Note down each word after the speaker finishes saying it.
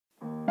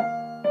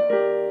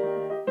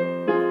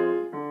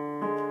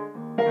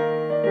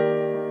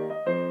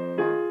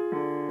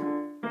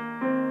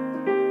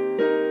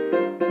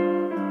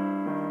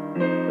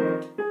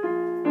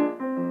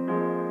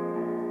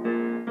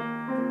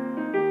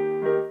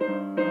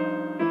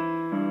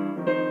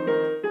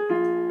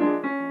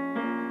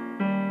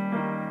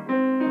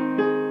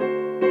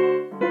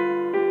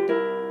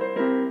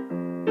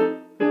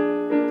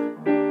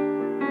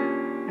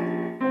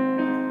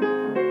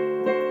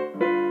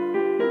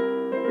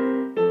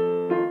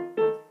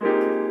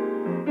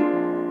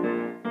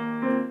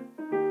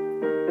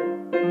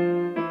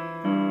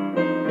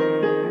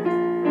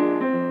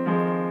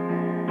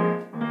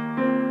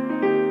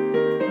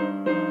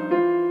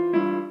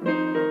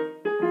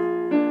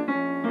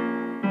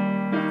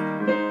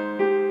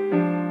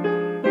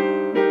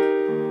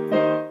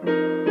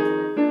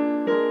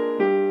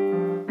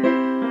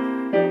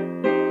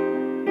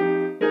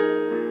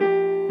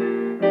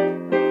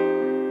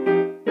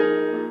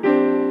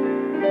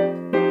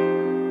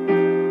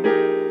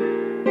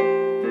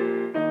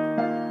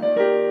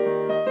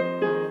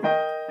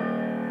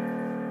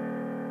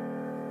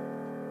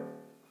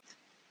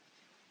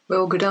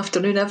good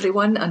afternoon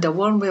everyone, and a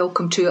warm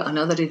welcome to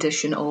another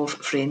edition of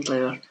Friendly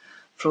Hour.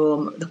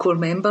 From the core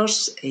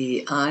members,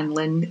 Anne,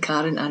 Lynn,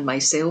 Karen and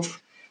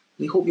myself,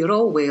 we hope you're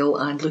all well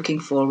and looking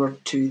forward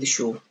to the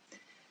show.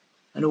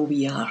 I know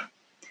we are.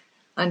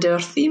 And our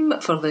theme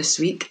for this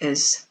week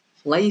is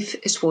Life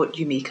is what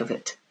you make of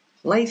it.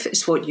 Life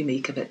is what you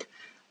make of it.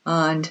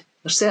 And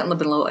there's certainly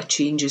been a lot of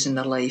changes in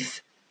their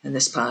life in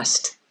this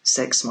past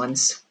 6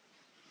 months.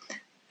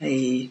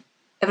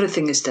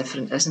 Everything is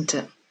different, isn't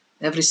it?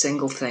 Every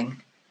single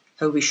thing.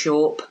 How we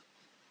shop,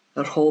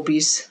 our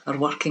hobbies, our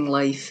working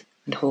life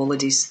and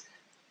holidays,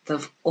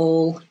 they've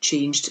all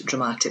changed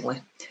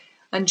dramatically.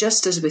 And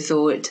just as we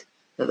thought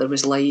that there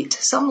was light,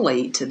 some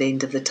light at the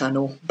end of the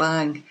tunnel,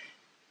 bang,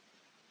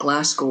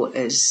 Glasgow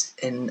is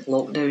in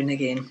lockdown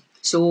again.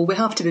 So we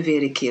have to be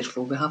very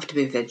careful, we have to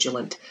be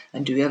vigilant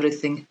and do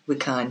everything we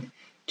can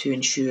to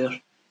ensure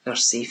our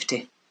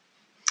safety.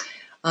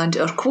 And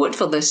our quote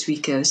for this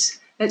week is,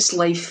 "It's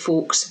life,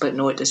 folks, but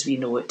not as we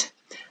know it."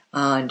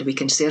 And we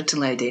can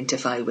certainly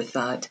identify with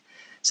that.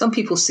 Some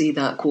people say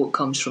that quote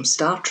comes from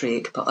Star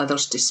Trek, but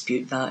others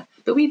dispute that.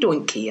 But we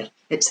don't care.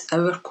 It's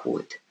our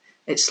quote.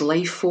 It's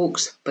life,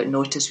 folks, but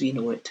not as we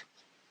know it.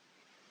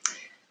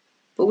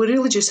 But we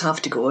really just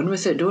have to go on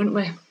with it, don't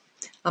we?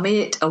 I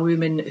met a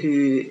woman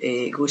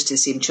who goes to the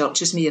same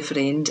church as me, a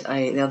friend,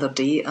 the other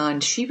day,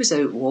 and she was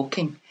out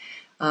walking,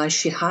 as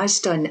she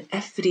has done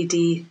every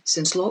day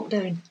since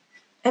lockdown.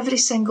 Every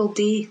single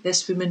day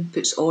this woman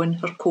puts on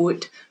her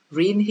coat,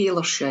 rain, hail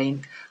or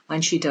shine,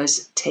 and she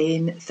does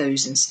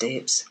 10,000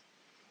 steps.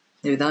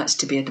 Now that's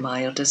to be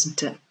admired,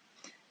 isn't it?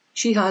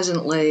 She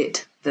hasn't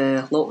let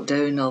the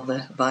lockdown or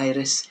the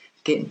virus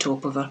get on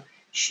top of her.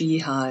 She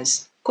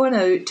has gone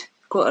out,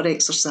 got her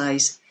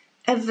exercise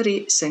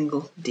every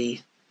single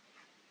day.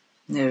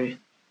 Now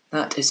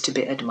that is to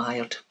be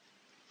admired.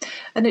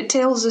 And it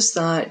tells us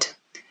that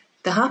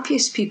the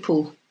happiest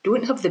people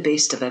don't have the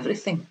best of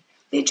everything.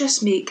 They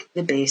just make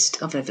the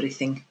best of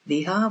everything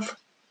they have.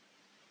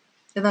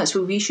 And that's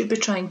what we should be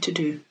trying to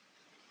do.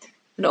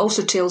 And it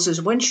also tells us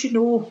once you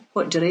know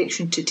what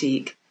direction to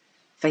take,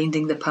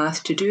 finding the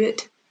path to do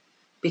it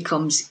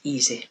becomes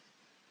easy.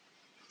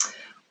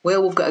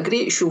 Well, we've got a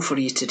great show for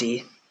you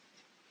today.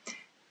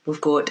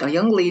 We've got a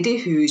young lady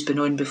who's been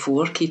on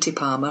before, Katie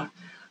Palmer,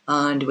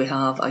 and we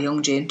have a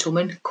young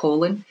gentleman,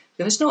 Colin,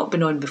 who has not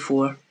been on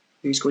before,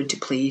 who's going to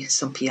play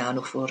some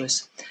piano for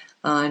us.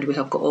 And we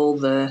have got all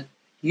the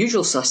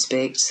usual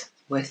suspects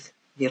with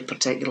their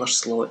particular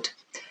slot.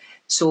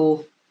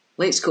 So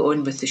let's go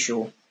on with the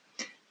show.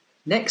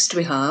 Next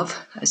we have,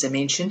 as I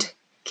mentioned,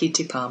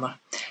 Katie Palmer.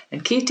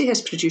 And Katie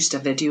has produced a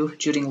video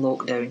during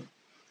lockdown.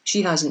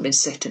 She hasn't been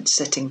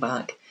sitting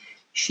back.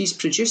 She's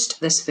produced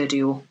this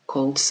video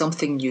called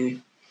Something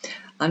New.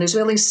 And as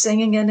well as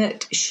singing in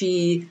it,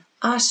 she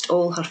asked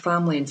all her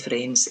family and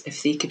friends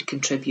if they could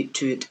contribute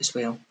to it as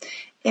well.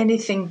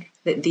 Anything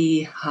that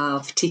they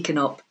have taken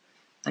up,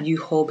 a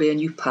new hobby, a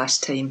new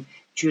pastime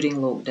during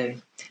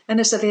lockdown. And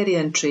it's a very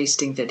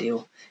interesting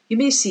video. You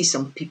may see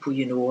some people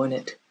you know on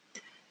it.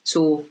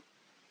 So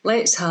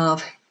let's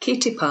have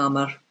Katie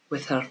Palmer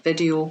with her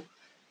video,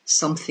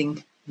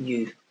 Something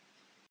New.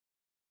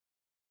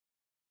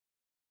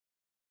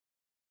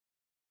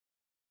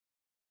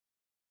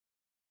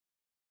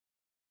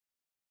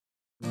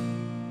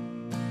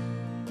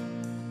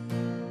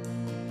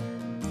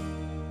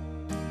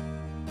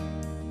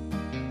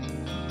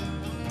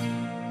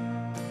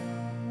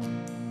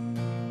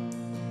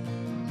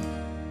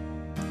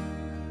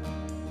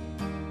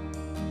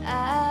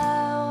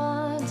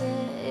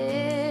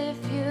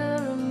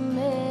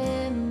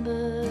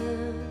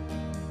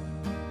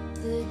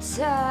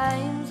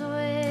 Times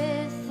when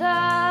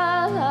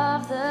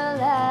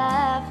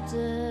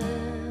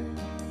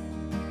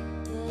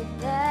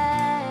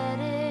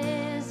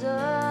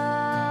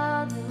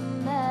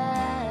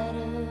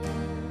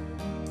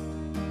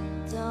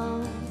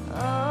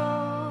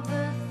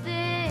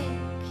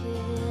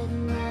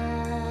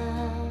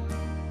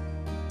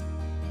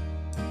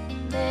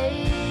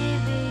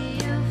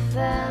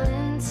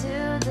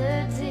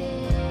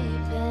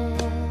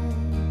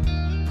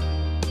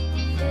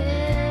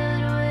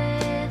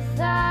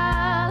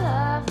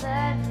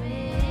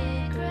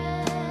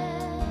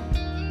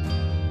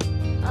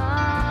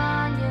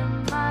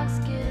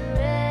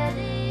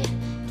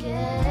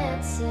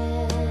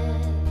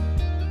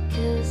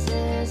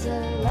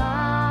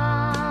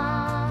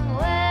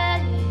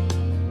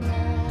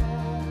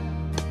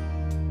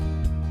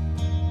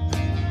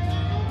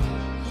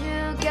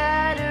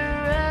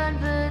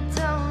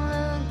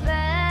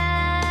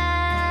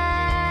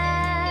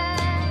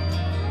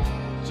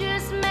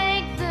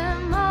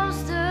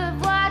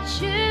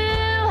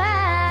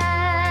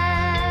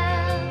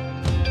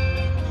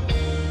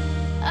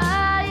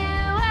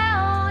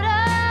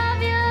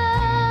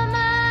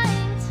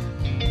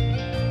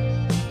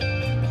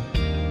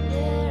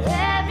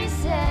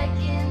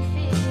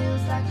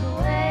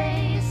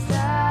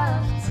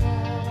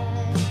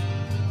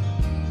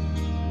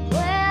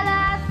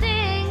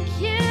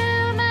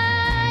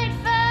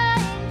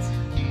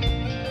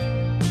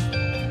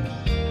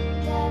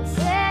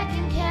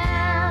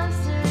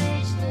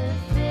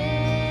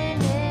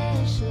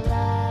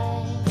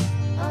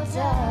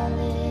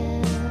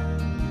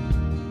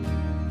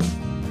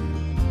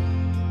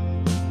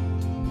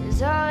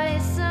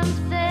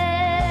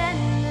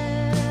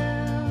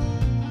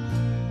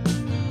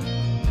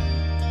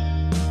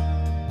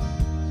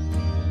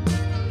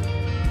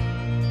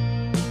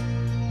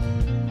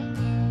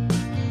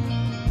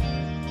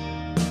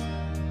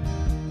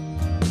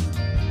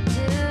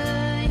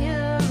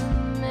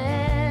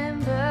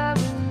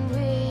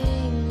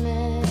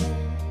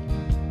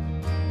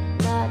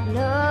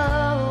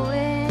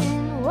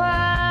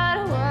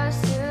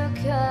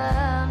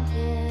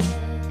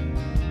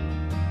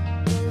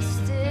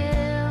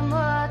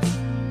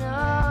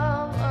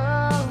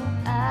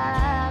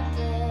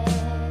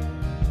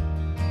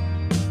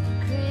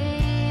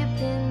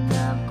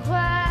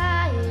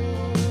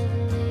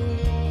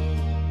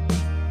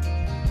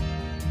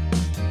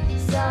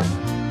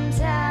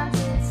Sometimes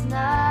it's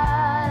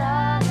not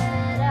all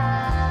that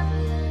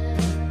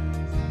obvious.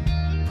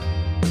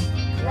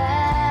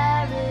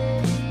 Clarity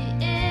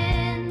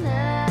in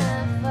the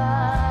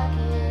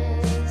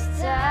foggiest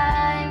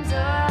times,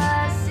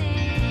 or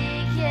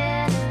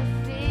seeking to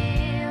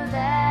feel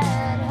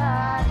that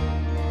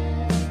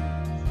hardness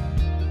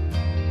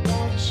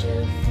that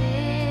you'll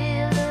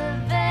feel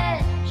eventually.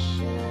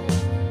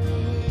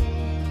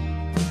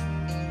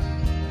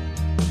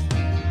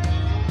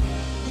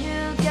 You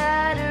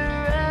gotta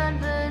run,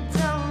 but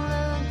don't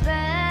look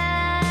back.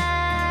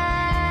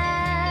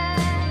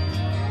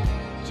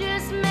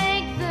 Just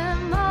make the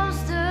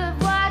most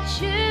of what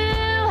you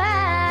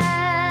have.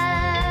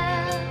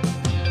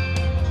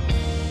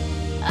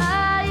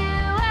 Are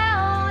you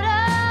out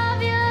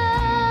of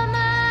your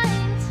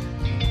mind?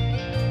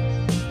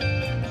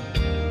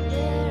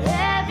 Where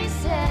every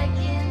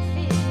second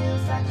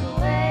feels like a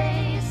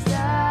waste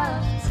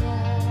of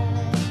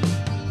time.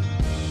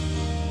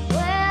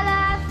 Well,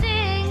 I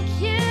think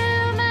you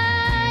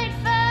might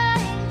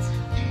find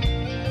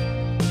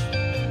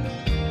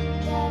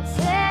that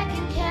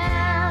second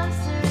counts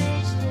to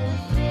reach the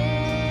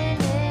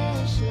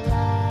finish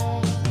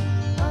line.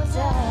 Oh,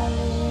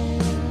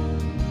 darling,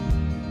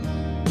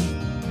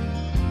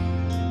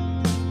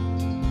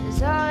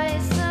 there's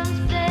always something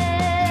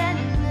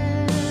new.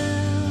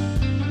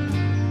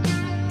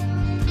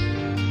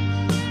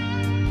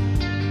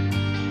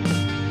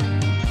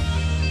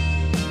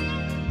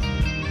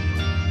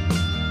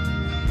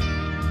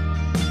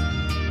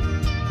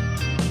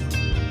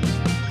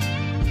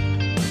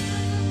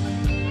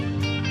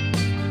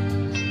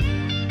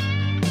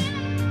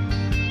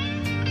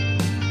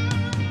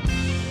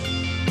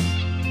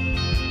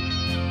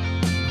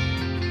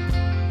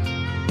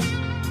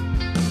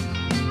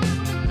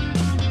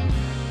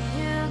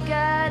 You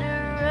gotta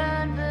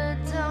run, but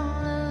don't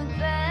look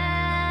back.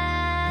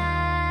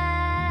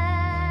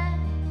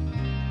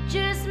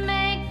 Just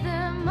make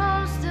the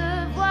most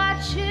of what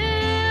you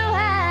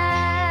have.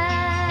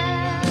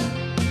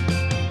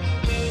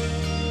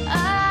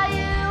 Are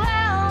you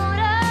out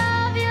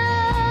of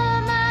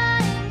your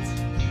mind?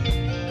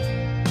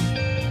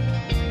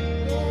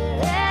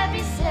 Where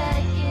every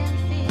second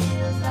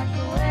feels like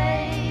a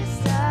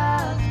waste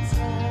of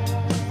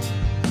time.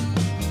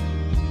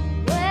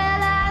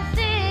 Well, I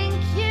think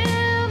you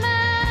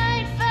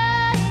might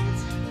find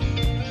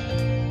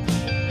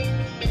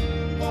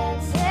that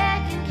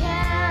second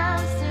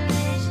counts to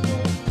reach the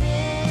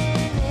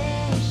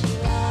finish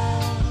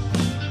line.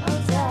 Oh,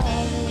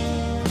 darling.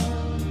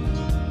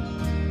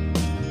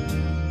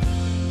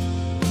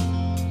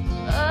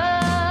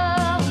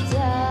 Oh,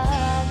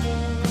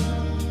 darling.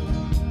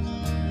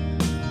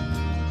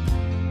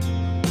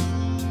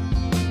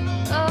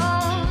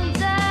 Oh,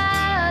 darling.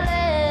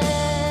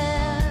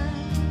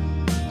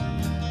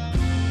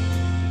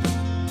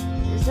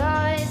 There's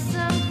always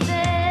something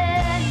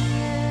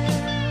new.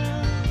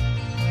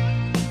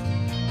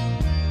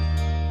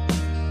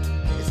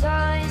 There's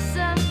always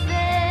something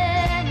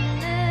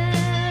new.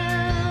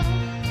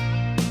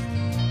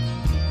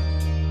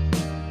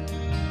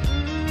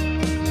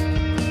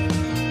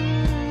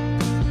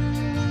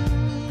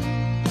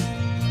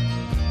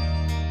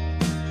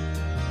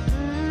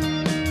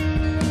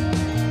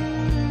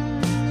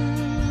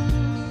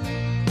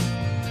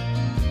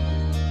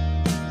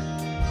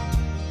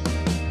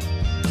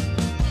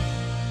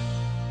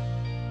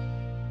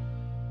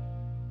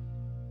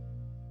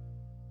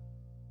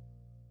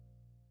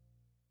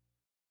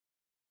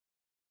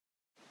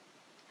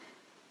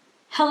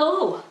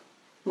 Hello!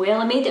 Well,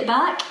 I made it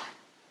back.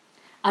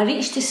 I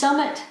reached the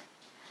summit.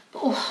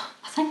 But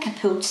I think I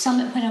pulled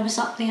summit when I was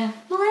up there.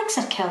 My legs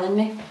are killing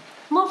me.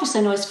 I'm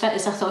obviously not as fit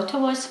as I thought I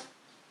was.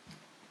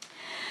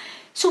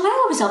 So while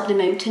I was up the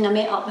mountain, I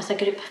met up with a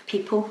group of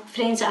people,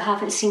 friends that I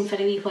haven't seen for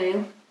a wee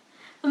while.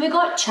 And we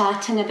got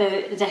chatting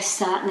about this,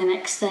 that and the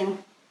next thing.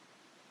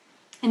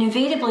 And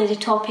invariably the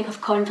topic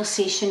of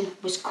conversation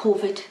was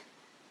COVID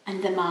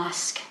and the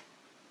mask.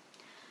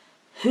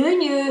 Who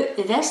knew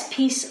this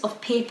piece of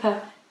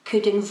paper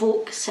could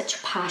invoke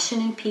such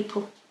passion in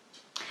people?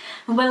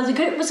 And while the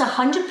group was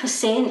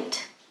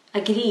 100%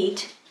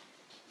 agreed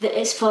that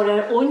it's for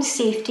our own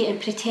safety and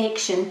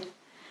protection,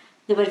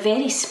 they were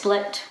very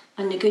split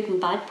on the good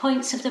and bad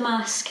points of the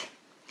mask.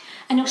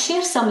 And I'll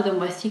share some of them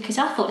with you because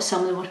I thought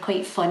some of them were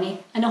quite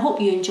funny and I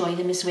hope you enjoy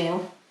them as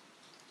well.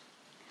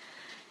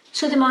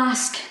 So the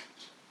mask.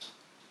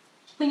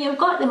 When you've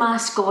got the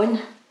mask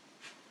on,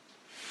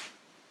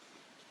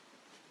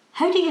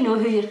 how do you know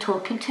who you're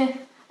talking to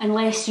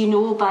unless you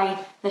know by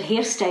their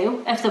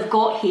hairstyle, if they've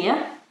got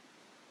hair,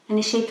 and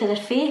the shape of their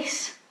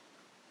face?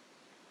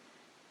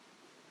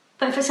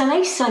 But if it's a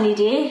nice sunny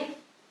day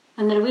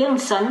and they're wearing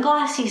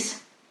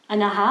sunglasses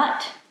and a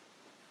hat,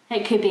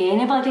 it could be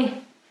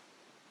anybody.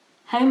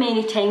 How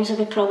many times have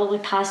we probably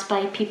passed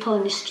by people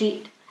in the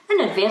street,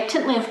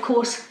 inadvertently of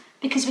course,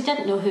 because we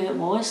didn't know who it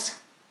was.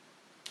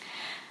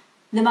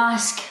 The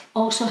mask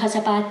also has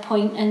a bad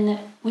point in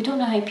that we don't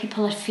know how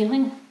people are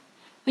feeling.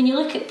 When you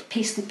look at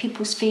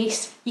people's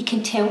face, you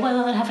can tell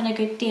whether they're having a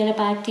good day or a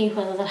bad day,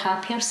 whether they're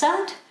happy or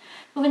sad.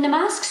 But when the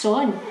mask's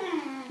on,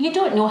 you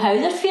don't know how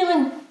they're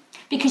feeling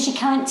because you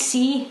can't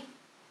see.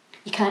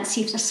 You can't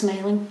see if they're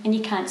smiling and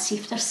you can't see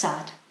if they're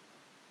sad.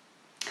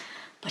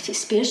 But it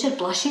spares your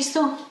blushes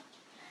though.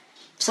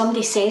 If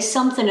somebody says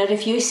something or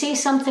if you say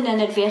something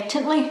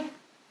inadvertently,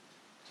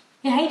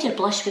 you hide your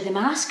blush with the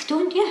mask,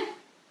 don't you?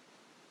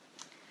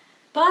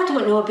 But I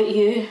don't know about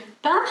you,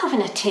 but I'm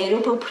having a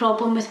terrible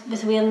problem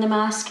with wearing the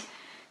mask,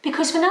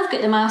 because when I've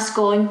got the mask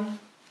on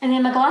and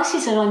then my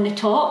glasses are on the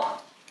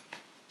top,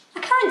 I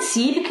can't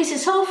see because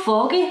it's all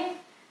foggy.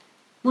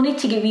 We'll need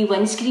to get wee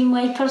windscreen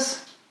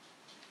wipers.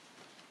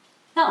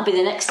 That'll be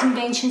the next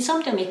invention,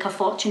 somebody will make a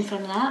fortune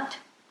from that.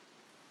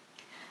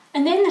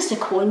 And then there's the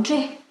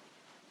quandary.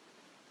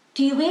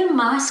 Do you wear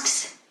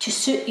masks to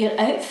suit your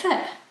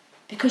outfit?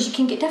 Because you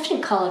can get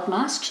different coloured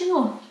masks, you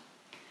know.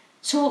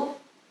 So,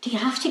 do you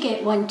have to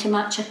get one to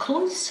match your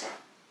clothes?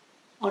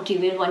 Or do you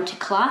wear one to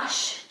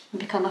clash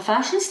and become a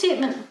fashion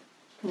statement?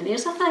 Well,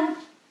 there's a thing.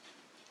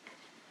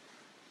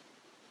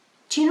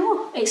 Do you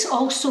know, it's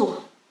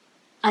also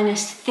an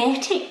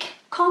aesthetic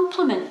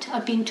compliment,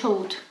 I've been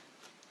told.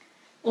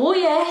 Oh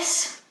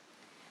yes,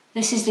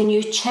 this is the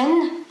new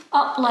chin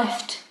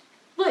uplift.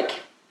 Look,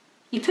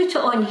 you put it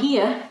on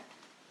here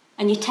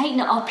and you tighten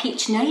it up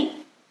each night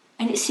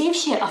and it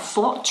saves you a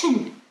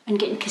fortune on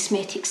getting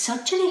cosmetic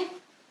surgery.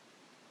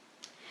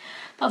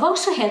 But I've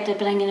also heard they're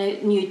bringing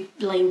out new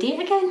blind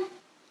date again.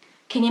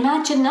 Can you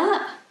imagine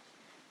that?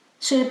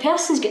 So the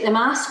person's got the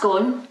mask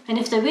on, and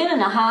if they're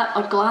wearing a hat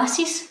or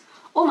glasses,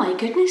 oh my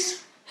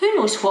goodness, who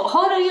knows what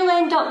horror you'll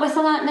end up with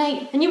on that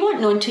night. And you won't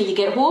know until you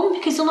get home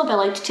because they'll not be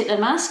allowed to take their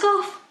mask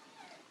off.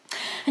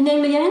 And then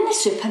when you're in the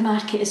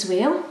supermarket as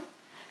well,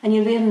 and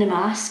you're wearing the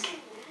mask,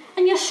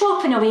 and you're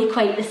shopping away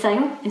quite the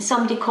thing, and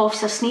somebody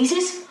coughs or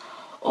sneezes,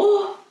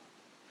 oh,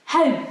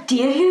 how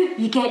dare you?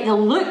 You get the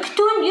look,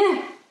 don't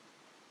you?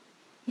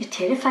 You're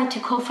terrified to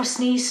cough or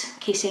sneeze in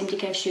case anybody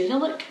gives you the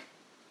look.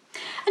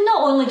 And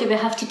not only do we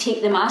have to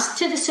take the mask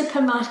to the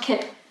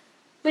supermarket,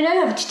 we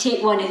now have to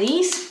take one of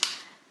these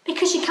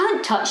because you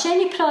can't touch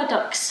any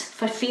products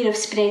for fear of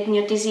spreading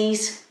your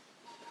disease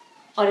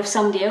or if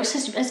somebody else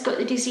has got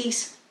the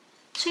disease.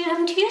 So you're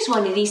having to use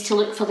one of these to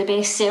look for the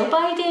best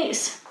sell-by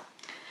dates.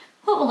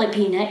 What will it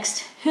be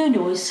next? Who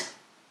knows?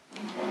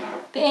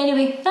 But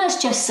anyway,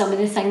 that's just some of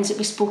the things that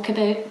we spoke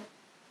about.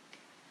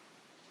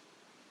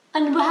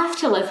 And we have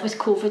to live with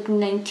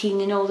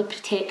COVID-19 and all the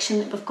protection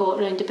that we've got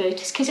round about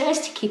us because it is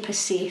to keep us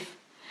safe.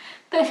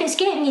 But if it's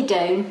getting you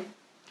down,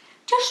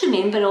 just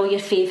remember all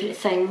your favourite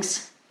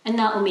things and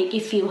that will make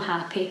you feel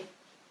happy.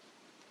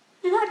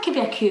 Now that could be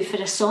a cue for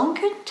a song,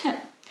 couldn't it?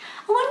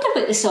 I wonder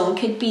what the song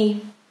could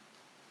be.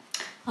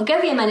 I'll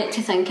give you a minute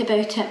to think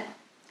about it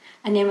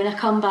and then when I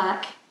come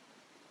back,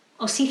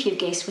 I'll see if you've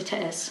guessed what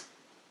it is.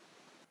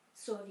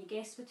 So have you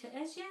guessed what it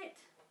is yet?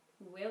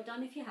 Well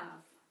done if you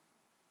have.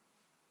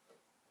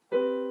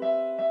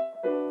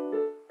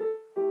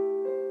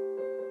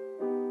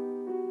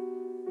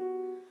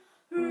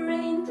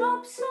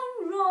 Raindrops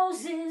on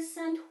roses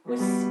and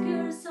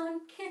whiskers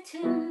on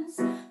kittens,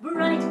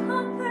 bright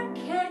copper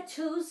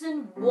kettles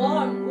and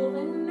warm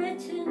woolen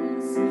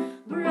mittens,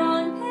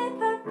 brown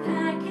paper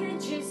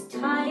packages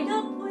tied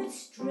up with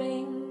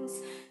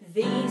strings.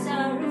 These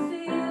are a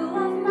few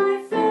of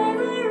my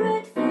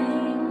favourite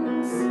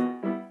things.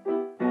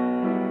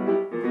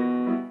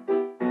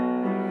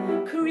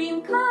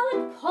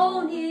 Cream-coloured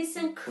ponies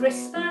and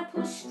crisp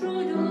apple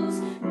strudels,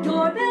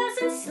 doorbells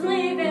and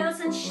sleigh bells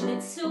and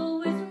schnitzel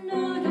with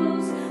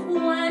noodles,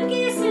 wild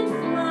geese and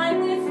fly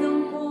with the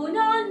moon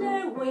on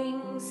their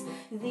wings.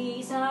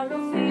 These are a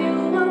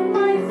few of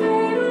my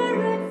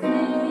favourite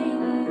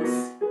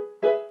things.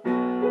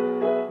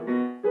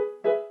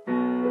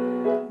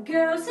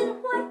 Girls in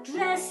white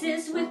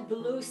dresses with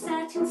blue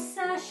satin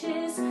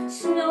sashes,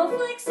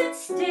 snowflakes that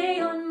stay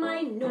on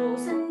my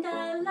nose and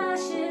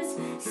eyelashes,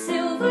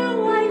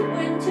 silver white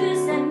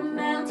winters and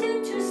melt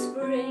into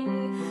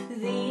spring.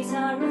 These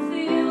are a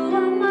few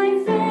of my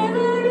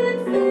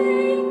favourite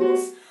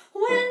things.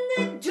 When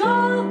the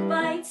dog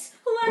bites,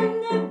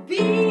 when the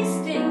bee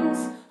stings,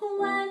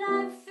 when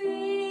I'm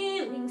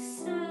feeling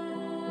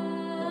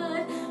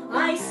sad,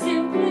 I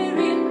simply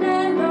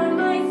remember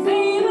my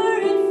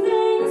favourite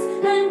things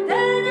and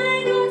then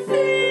I don't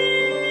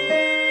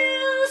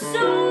feel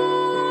so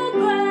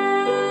bad.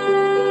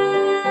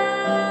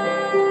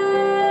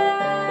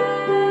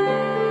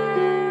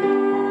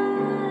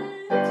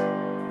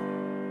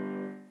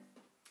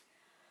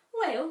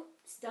 Well,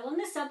 still on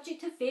the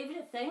subject of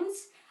favourite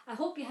things, I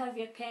hope you have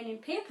your pen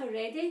and paper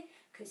ready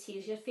because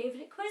here's your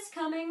favourite quiz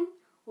coming.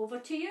 Over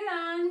to you,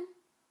 Anne.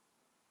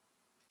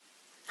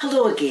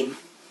 Hello again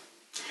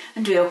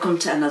and welcome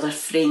to another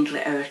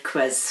Friendly Hour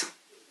quiz.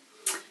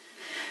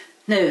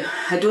 Now,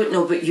 I don't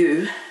know about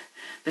you,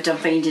 but I'm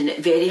finding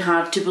it very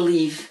hard to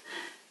believe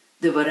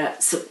that we're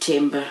at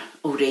September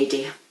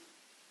already.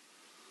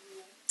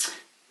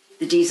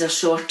 The days are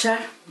shorter,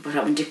 we're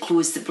having to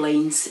close the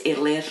blinds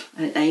earlier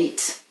at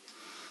night.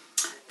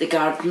 The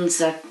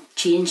gardens are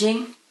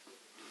changing.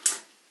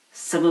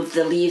 Some of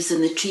the leaves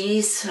on the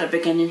trees are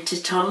beginning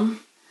to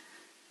turn.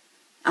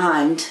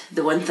 And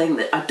the one thing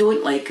that I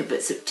don't like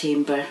about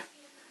September,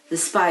 the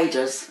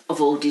spiders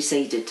have all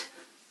decided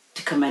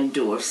to come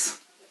indoors.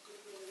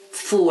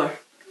 4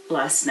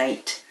 last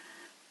night.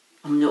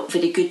 I'm not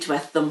very good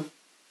with them,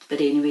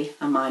 but anyway,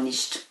 I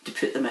managed to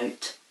put them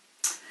out.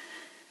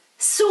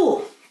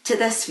 So, to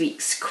this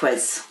week's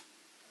quiz.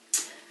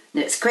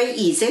 Now, it's quite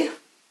easy,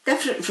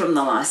 different from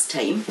the last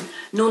time.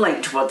 No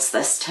linked words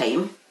this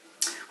time.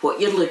 What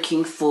you're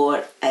looking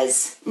for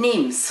is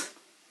names,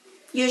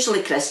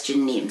 usually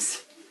Christian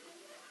names.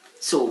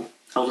 So,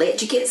 I'll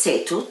let you get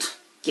settled,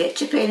 get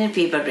your pen and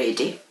paper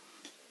ready,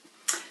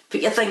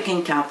 put your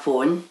thinking cap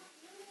on,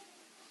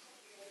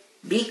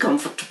 be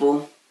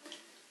comfortable,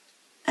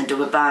 and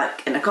I'll be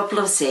back in a couple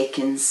of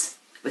seconds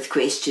with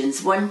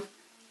questions 1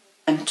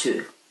 and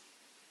 2.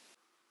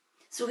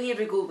 So here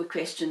we go with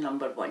question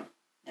number 1.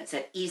 It's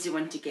an easy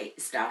one to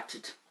get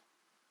started.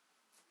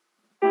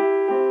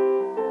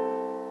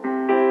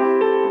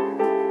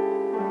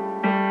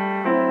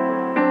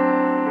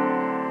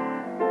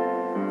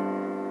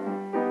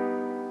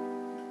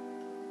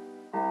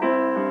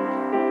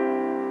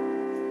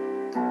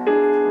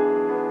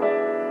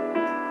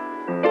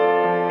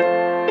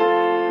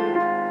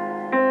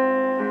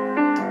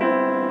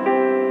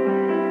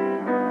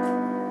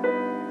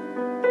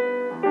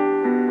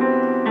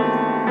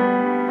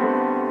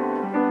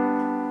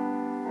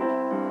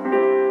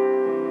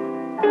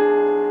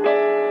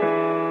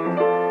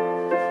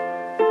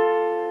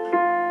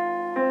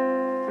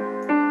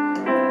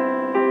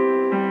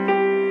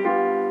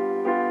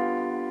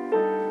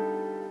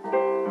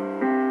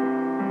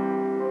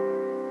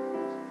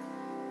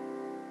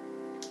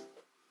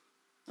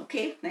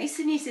 Okay, nice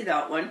and easy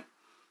that one.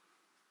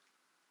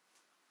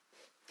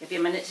 Give you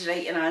a minute to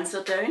write your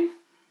answer down.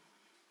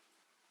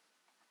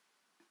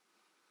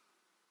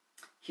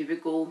 Here we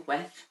go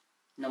with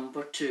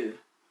number 2.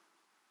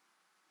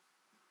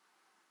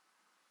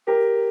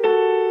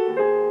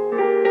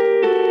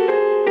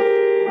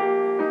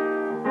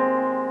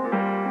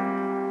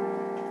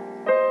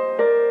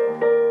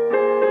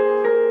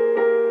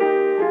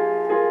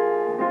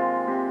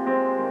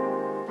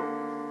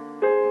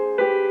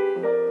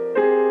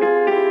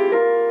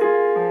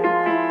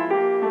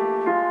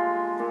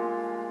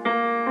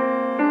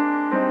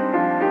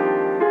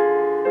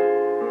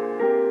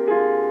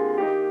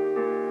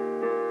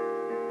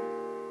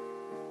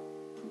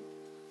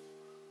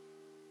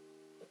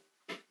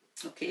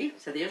 Okay,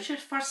 so there's your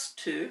first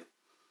 2.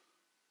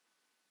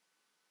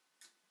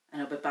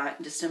 And I'll be back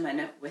in just a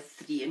minute with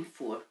 3 and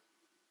 4.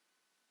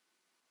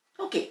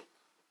 Okay,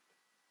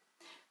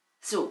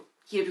 so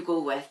here we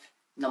go with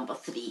number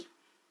 3.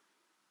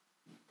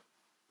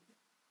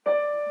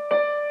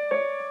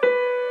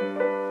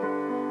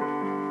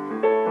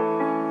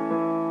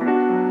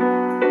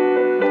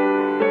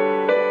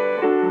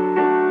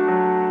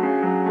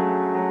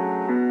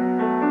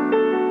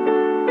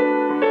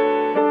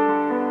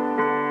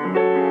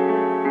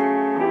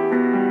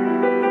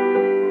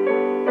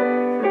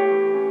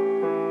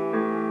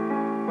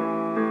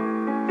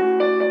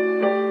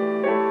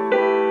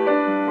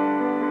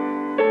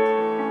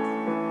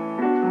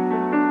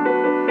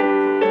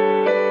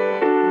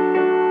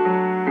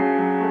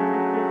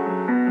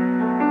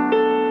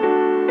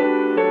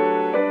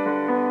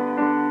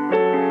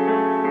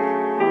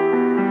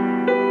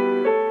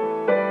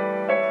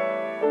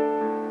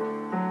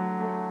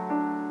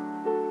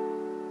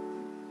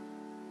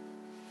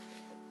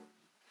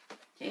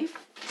 Okay,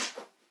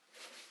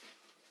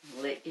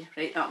 I'll let you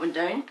write that one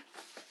down.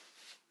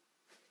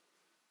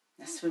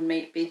 This one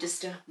might be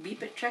just a wee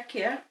bit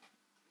trickier.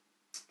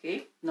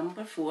 Okay,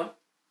 number 4.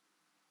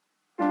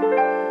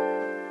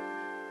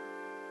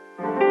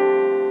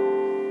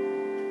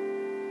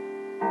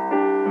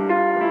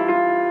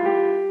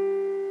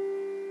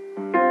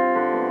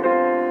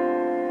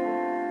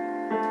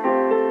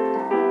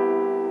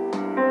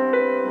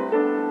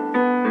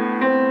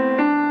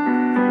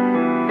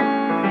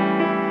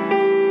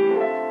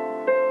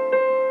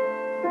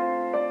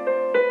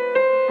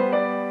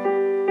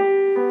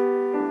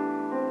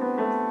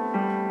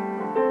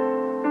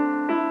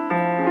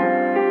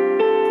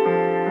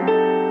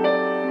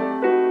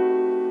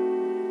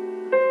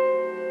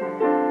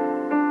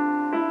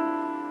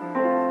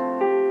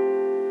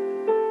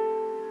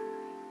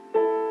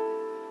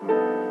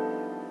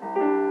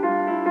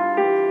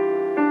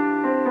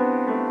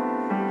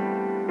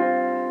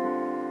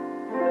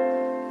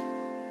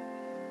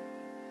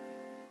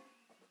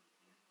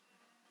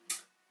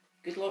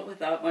 Good luck with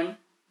that one.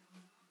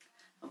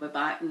 I'll be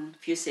back in a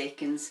few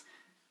seconds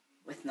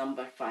with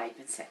number 5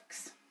 and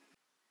 6.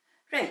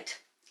 Right,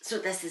 so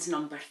this is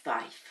number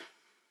 5.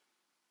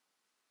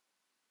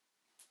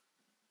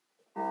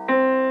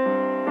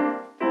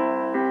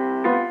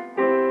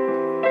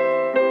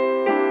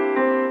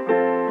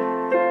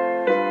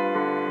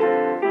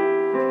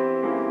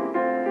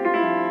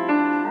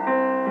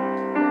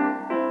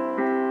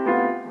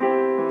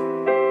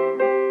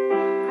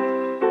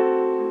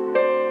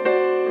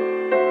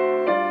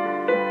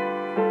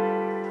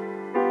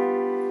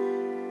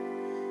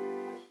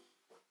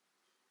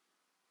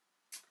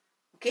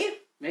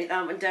 Write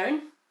that one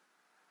down.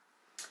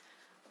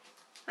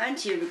 And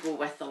here we go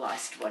with the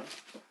last one.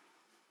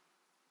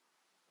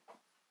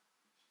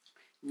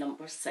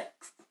 Number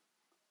 6.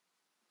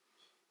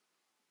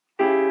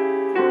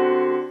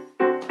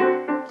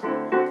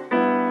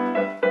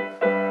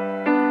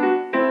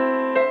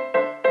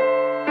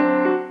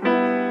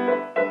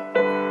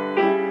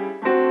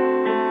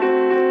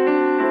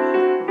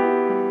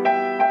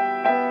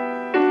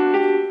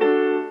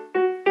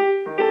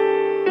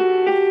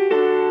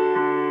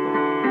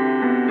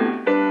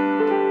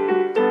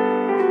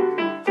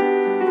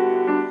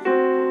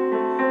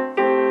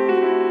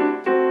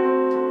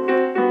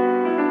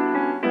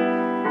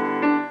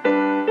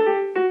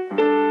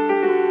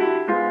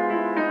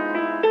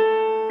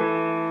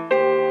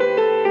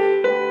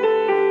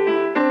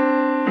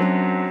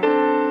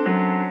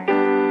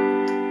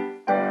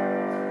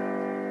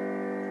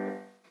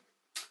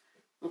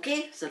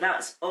 Okay, so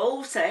that's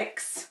all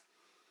 6.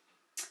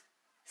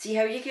 See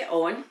how you get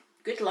on.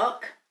 Good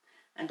luck,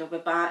 and I'll be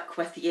back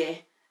with you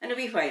in a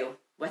wee while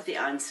with the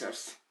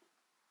answers.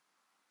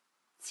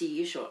 See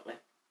you shortly.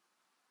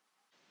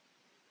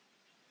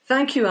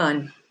 Thank you,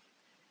 Anne.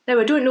 Now,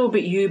 I don't know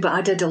about you, but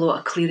I did a lot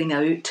of clearing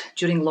out.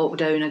 During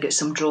lockdown, I got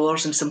some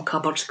drawers and some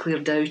cupboards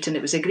cleared out, and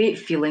it was a great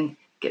feeling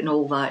getting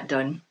all that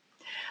done.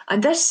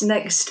 And this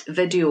next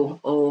video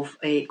of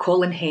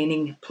Colin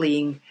Henning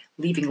playing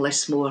Leaving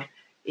Lismore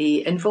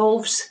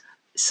involves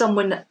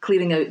someone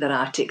clearing out their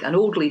attic. An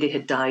old lady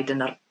had died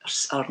and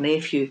her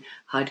nephew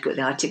had got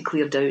the attic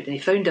cleared out, and he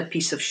found a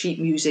piece of sheet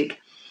music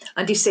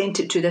and he sent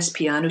it to this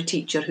piano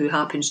teacher who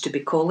happens to be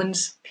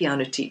Colin's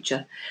piano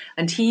teacher,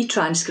 and he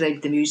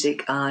transcribed the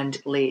music and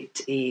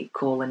let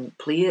Colin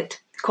play it.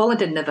 Colin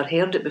had never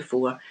heard it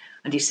before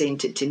and he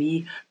sent it to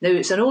me. Now,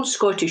 it's an old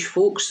Scottish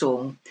folk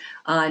song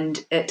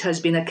and it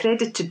has been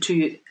accredited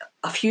to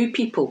a few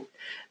people,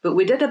 but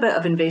we did a bit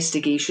of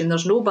investigation.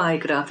 There's no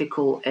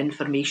biographical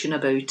information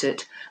about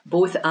it.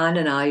 Both Anne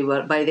and I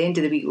were, by the end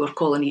of the week, we were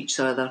calling each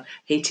other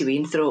Hetty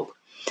Wainthrope.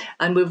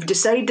 And we've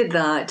decided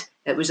that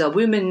it was a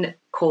woman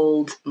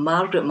called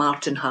Margaret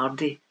Martin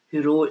Hardy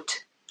who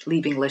wrote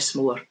Leaving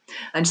Lismore.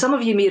 And some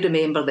of you may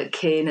remember that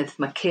Kenneth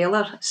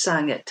McKellar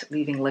sang it,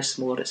 Leaving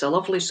Lismore. It's a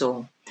lovely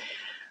song.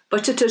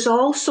 But it is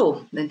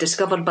also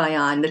discovered by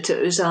Anne that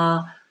it was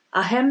a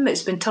hymn.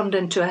 It's been turned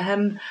into a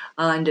hymn,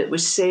 and it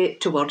was set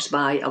to words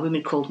by a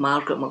woman called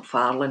Margaret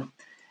McFarlane.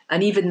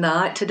 And even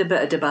that had a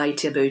bit of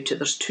debate about it.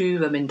 There's 2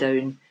 women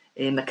down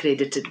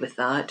accredited with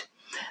that.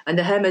 And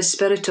the hymn is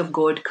Spirit of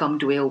God, Come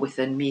Dwell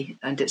Within Me,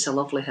 and it's a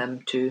lovely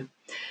hymn too.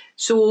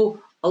 So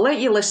I'll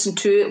let you listen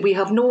to it. We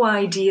have no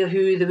idea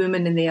who the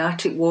woman in the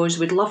attic was.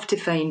 We'd love to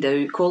find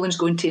out. Colin's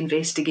going to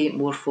investigate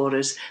more for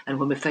us, and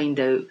when we find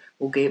out,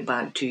 we'll get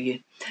back to you.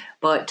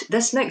 But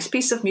this next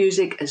piece of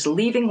music is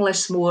Leaving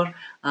Lismore,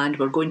 and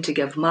we're going to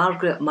give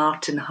Margaret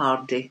Martin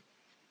Hardy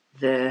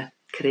the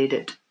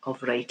credit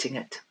of writing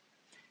it.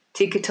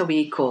 Take it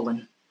away,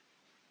 Colin.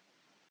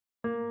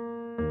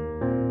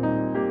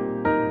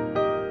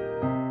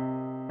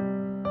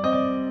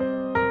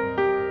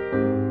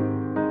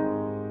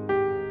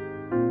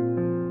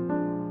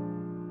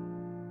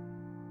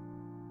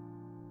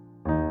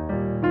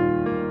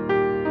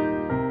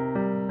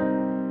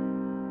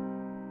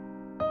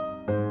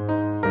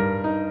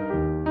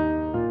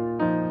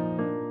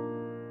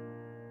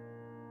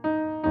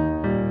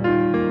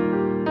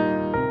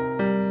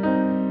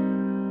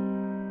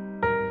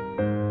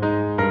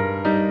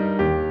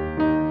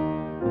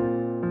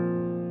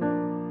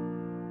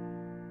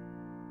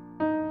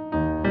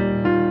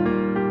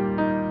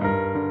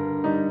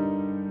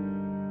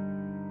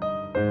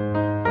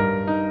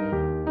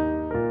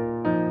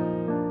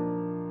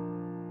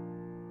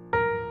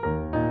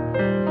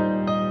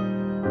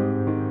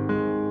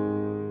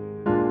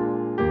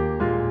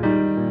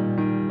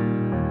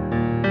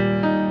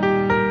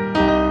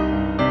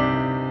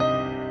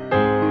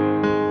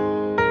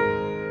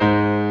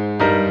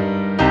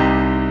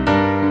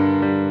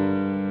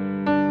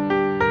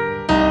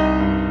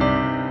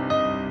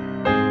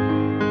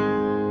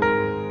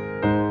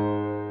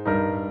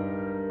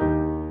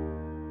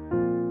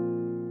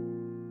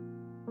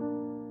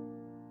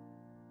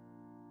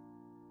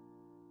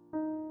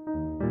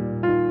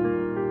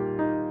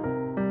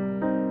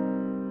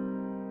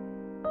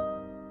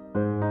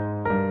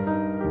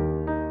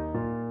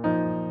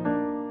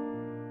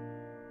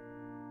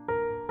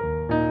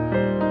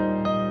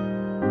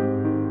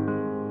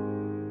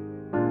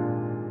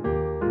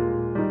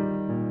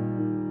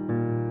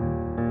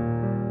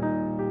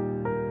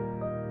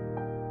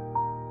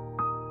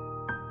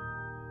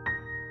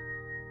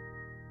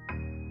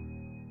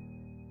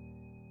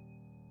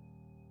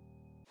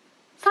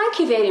 Thank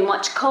you very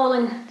much,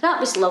 Colin. That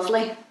was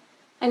lovely,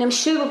 and I'm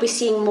sure we'll be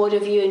seeing more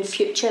of you in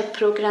future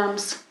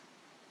programmes.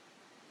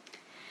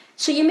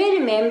 So you may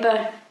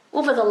remember,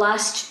 over the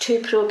last 2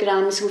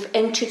 programmes, we've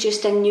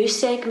introduced a new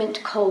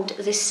segment called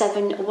the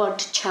 7-Word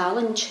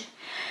Challenge.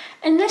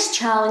 And this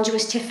challenge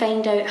was to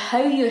find out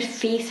how your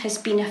faith has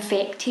been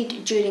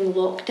affected during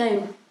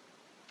lockdown.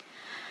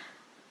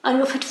 And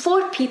we've had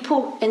 4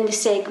 people in the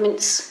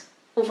segments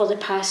over the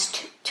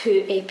past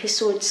 2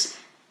 episodes,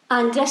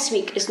 and this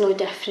week is no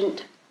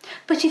different.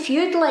 But if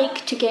you'd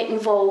like to get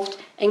involved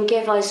and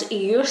give us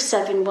your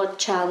 7-word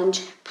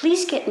challenge,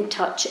 please get in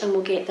touch and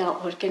we'll get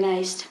that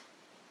organised.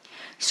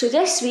 So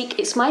this week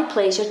it's my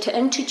pleasure to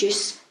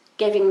introduce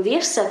giving their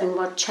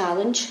 7-word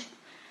challenge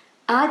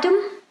Adam,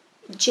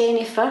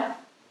 Jennifer,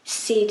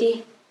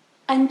 Sadie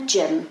and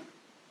Jim.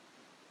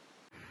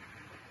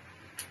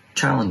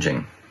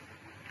 Challenging,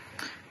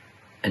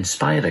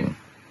 inspiring,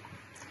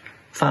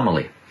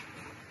 family,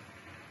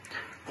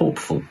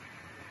 hopeful,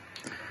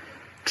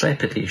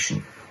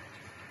 trepidation,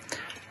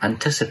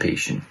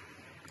 anticipation,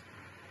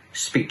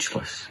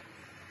 speechless.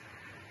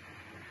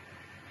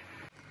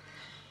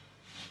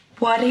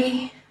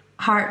 Worry,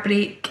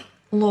 heartbreak,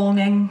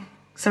 longing,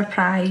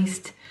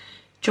 surprised,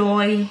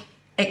 joy,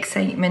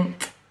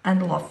 excitement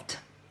and loved.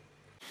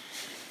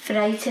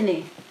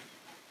 Frightening,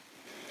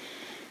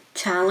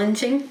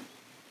 challenging,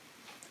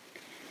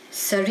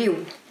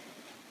 surreal,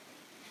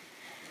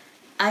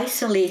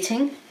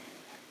 isolating,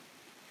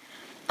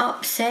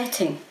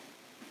 upsetting,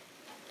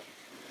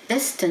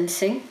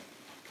 distancing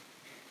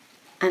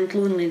and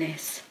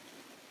loneliness.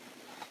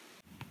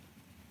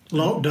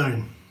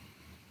 Lockdown,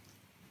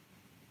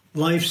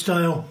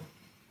 lifestyle,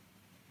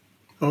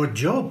 odd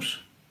jobs,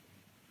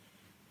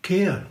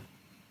 care,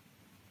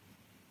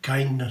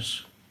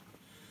 kindness,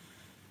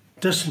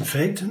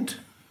 disinfectant,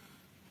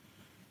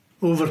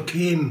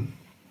 overcame,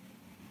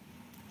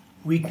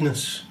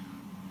 weakness,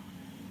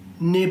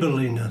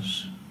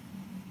 neighbourliness.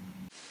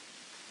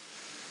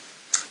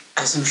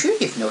 As I'm sure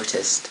you've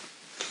noticed,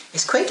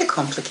 it's quite a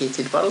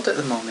complicated world at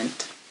the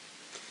moment.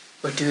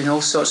 We're doing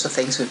all sorts of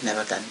things we've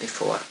never done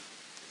before.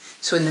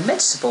 So in the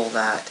midst of all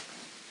that,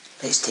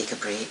 let's take a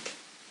break.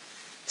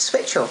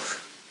 Switch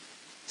off,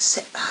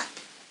 sit back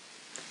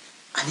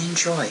and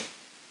enjoy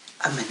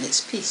a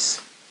minute's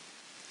peace.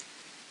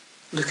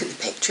 Look at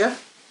the picture,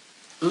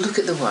 look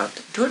at the word.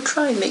 Don't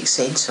try and make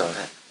sense of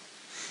it.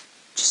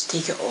 Just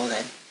take it all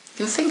in.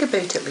 You can think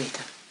about it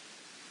later.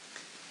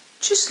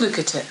 Just look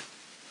at it.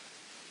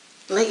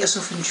 Let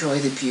yourself enjoy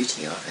the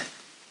beauty of it,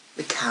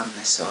 the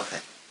calmness of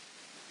it.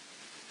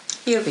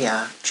 Here we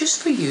are,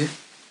 just for you,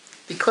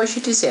 because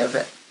you deserve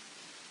it.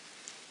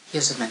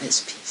 Here's a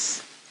minute's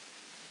peace.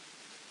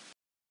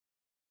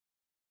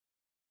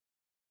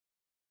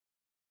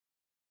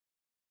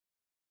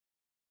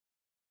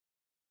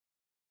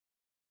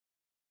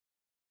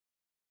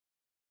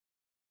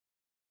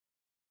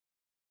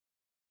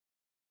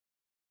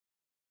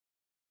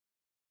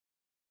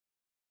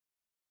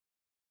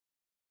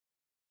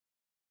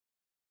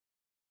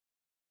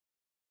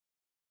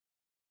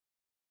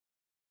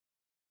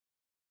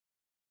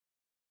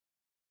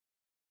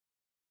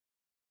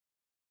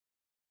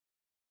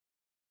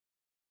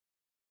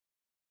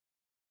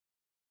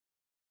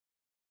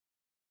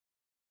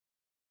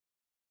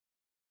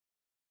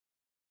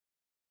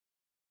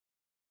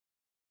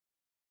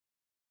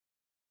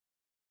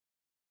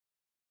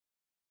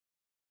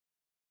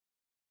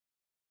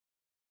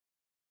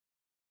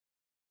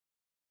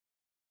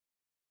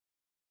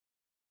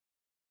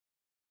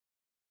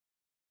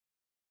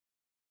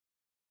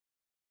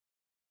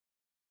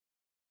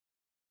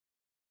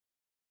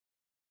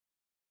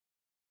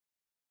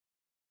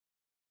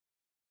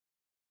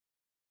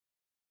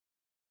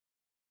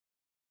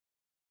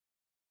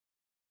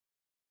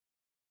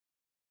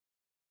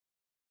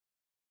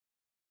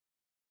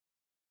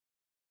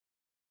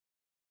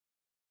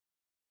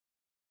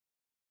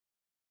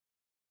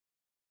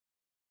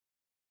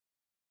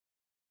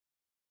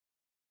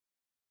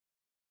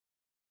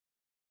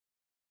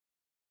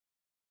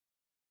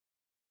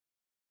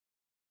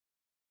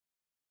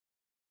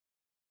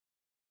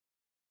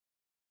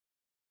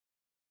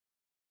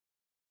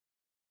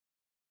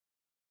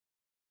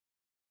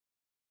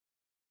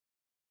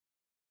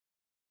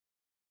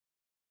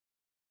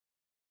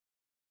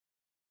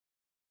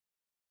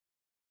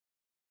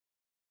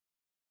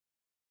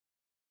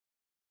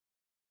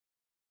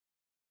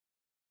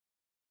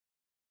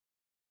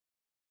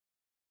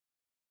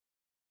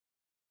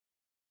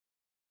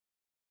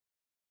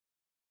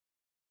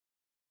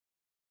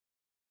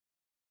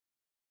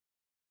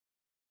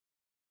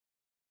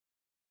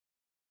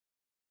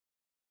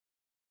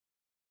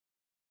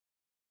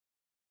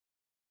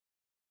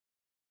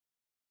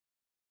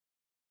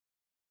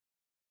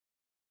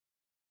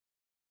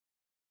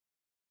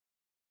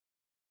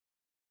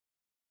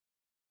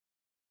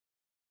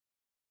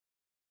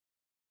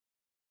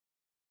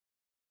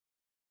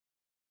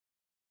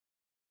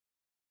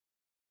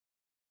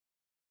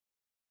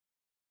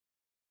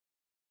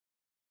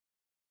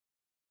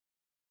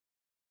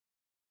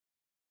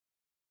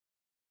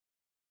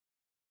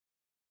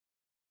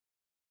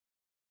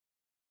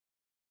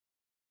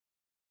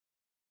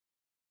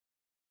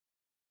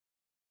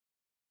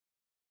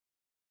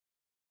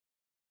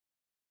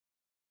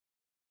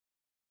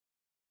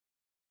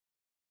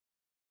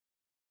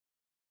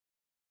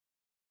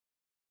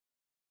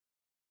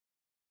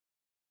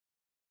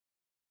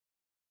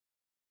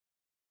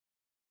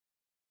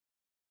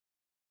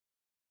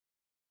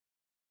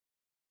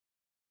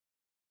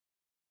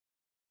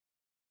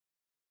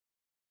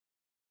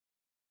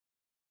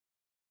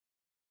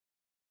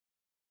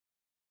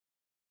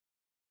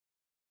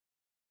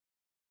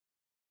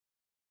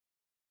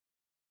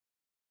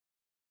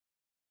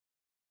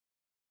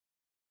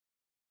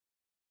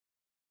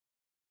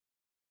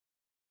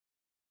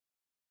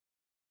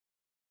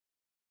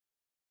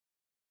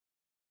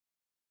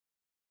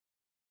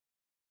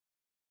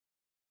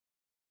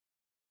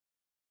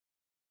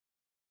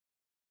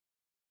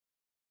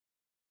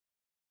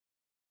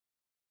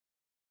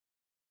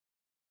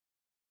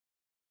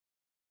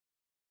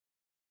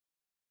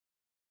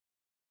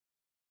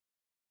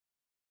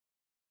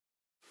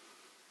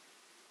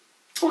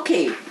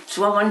 Okay,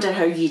 so I wonder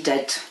how you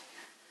did.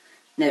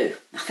 Now,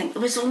 I think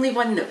there was only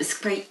one that was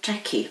quite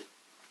tricky.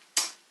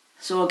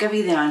 So I'll give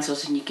you the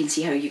answers and you can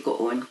see how you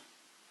got on.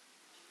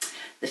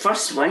 The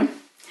first one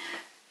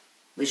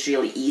was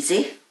really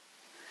easy.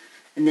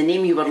 And the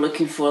name you were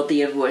looking for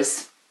there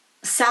was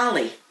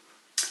Sally.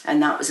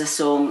 And that was a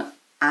song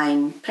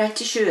I'm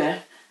pretty sure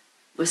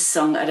was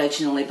sung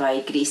originally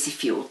by Gracie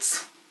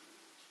Fields.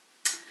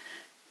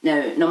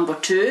 Now, number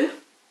 2,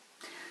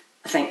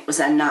 I think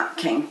was a Nat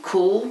King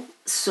Cole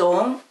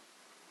song.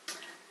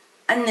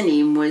 And the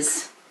name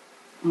was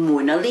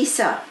Mona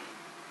Lisa.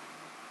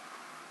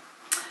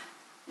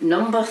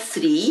 Number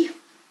 3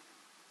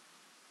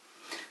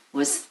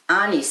 was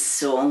Annie's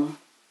song,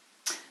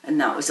 and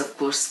that was of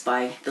course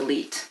by the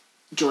late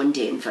John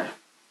Denver.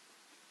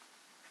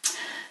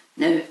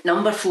 Now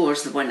number 4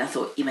 is the one I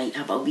thought you might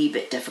have a wee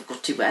bit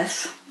difficulty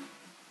with,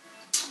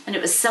 and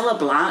it was Cilla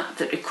Black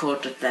that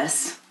recorded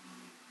this,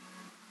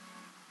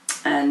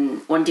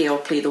 and one day I'll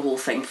play the whole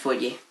thing for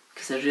you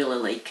because I really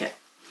like it,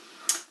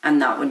 and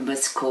that one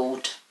was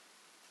called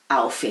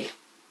Alfie.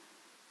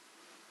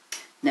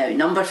 Now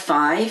number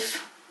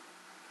 5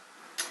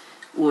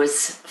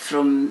 was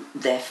from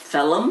the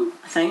film,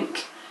 I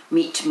think,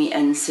 Meet Me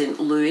in St.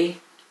 Louis.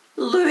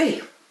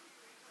 Louis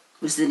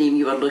was the name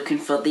you were looking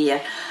for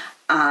there.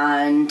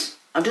 And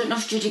I don't know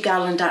if Judy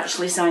Garland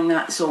actually sang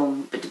that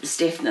song, but she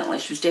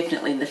was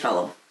definitely in the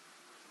film.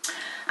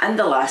 And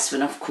the last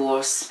one, of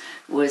course,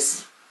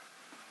 was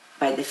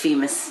by the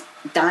famous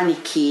Danny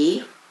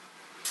Kaye.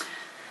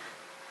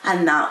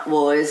 And that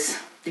was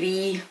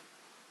 3-1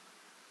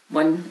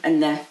 in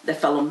the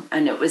film,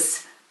 and it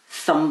was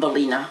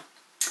Thumbelina.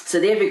 So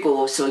there we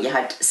go. So you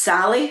had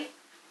Sally,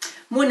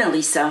 Mona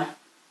Lisa,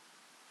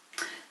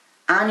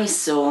 Annie's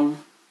song,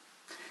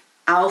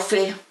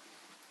 Alfie,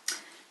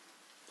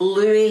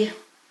 Louis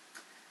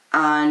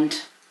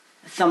and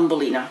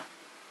Thumbelina.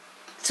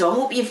 So I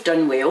hope you've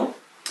done well.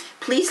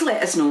 Please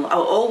let us know.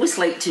 I'll always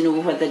like to know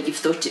whether you've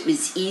thought it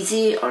was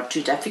easy or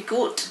too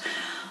difficult,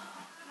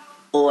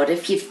 or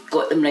if you've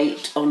got them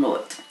right or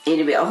not.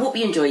 Anyway, I hope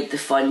you enjoyed the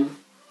fun,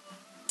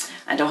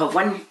 and I'll have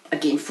one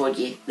again for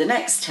you the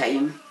next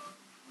time.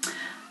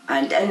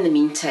 And in the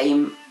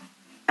meantime,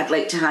 I'd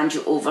like to hand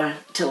you over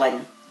to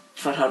Lynn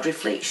for her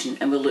reflection,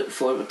 and we'll look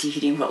forward to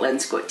hearing what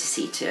Lynn's got to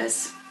say to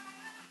us.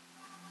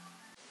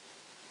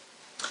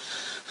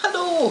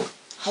 Hello,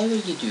 how are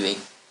you doing?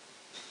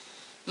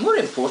 More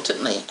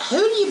importantly, how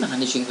are you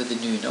managing with the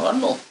new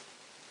normal?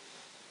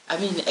 I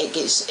mean, it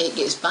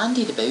gets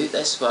bandied about,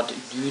 this word,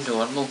 new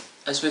normal.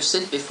 As we've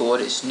said before,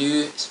 it's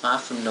new, it's far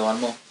from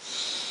normal.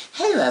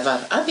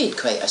 However, I made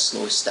quite a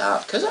slow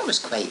start because I was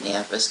quite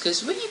nervous,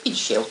 because when you've been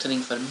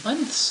sheltering for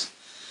months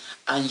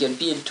and you're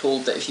being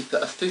told that if you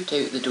put a foot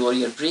out the door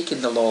you're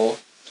breaking the law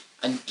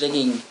and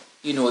bringing,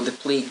 you know, the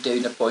plague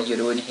down upon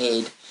your own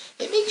head,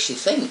 it makes you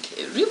think,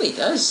 it really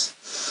does.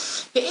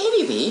 But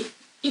anyway,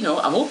 you know,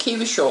 I'm okay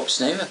with shops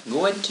now. I can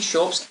go into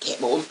shops, get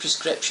my own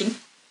prescription,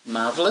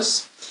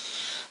 marvellous.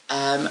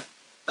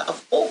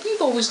 But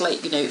we've always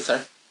liked going out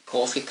for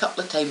coffee a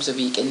couple of times a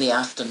week in the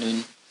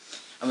afternoon.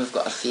 And we've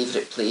got our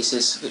favourite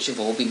places, which have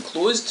all been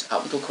closed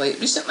up until quite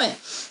recently.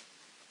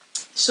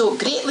 So,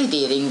 greatly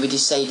daring, we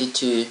decided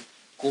to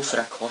go for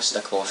a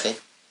Costa coffee.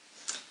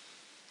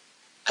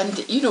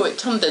 And, you know, it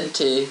turned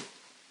into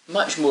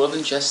much more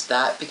than just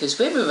that, because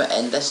when we went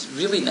in, this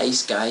really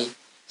nice guy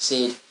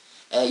said,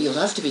 you'll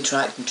have to be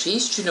tracked and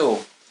traced, you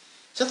know.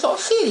 So I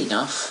thought, fair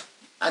enough.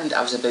 And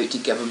I was about to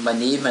give him my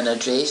name and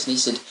address, and he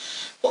said,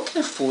 what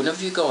kind of phone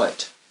have you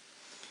got?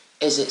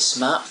 Is it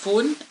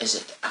smartphone? Is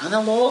it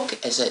analogue?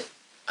 Is it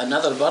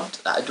another word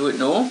that I don't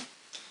know?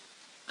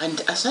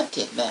 And I said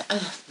to him, I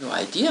have no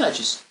idea, I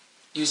just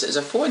use it as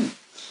a phone.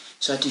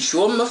 So I had to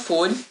show him my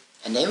phone,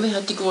 and then we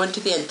had to go onto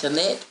the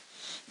internet,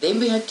 then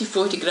we had to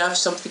photograph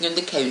something on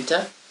the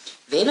counter,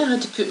 then I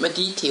had to put my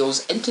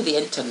details into the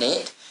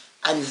internet,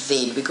 and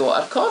then we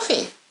got our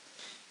coffee.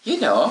 You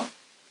know,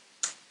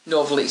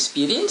 novel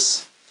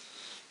experience,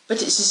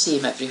 but it's the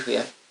same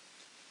everywhere.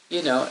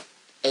 You know,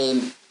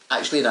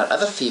 actually in our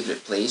other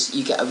favourite place,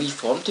 you get a wee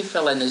form to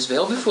fill in as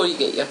well before you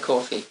get your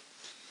coffee.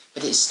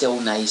 But it's still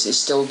nice, it's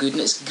still good,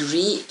 and it's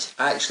great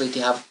actually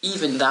to have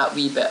even that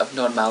wee bit of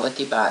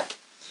normality back.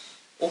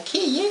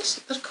 Okay, yes,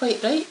 they're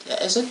quite right,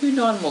 it is a new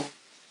normal,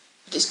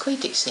 but it's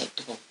quite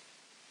acceptable.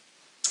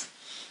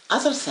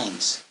 Other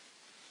things,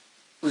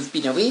 we've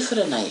been away for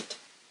a night,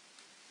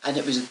 and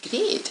it was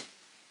great.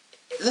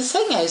 The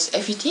thing is,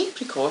 if you take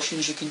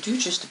precautions, you can do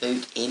just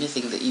about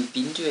anything that you've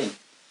been doing.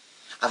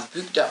 I've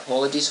booked up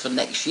holidays for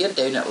next year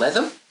down at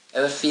Lytham,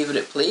 our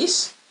favourite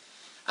place,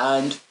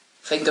 and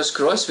fingers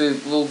crossed we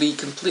will be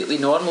completely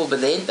normal by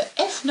then, but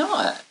if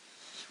not,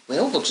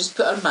 well, we'll just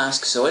put our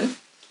masks on,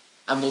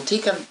 and we'll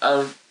take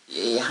our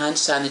hand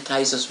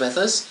sanitisers with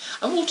us,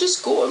 and we'll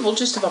just go and we'll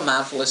just have a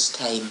marvellous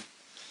time.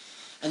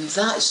 And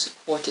that's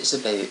what it's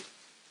about.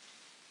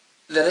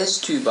 There is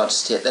two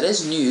words to it. There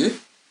is new,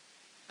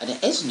 and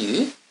it is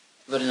new.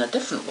 We're in a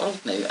different world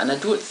now, and I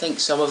don't think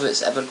some of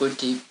it's ever going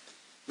to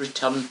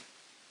return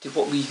to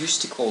what we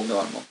used to call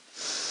normal.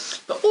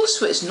 But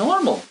also it's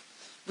normal.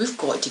 We've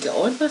got to get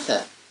on with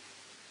it.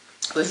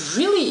 We've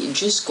really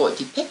just got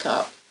to pick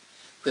up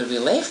where we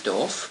left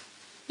off,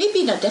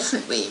 maybe in a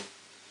different way.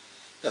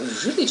 But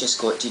we've really just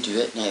got to do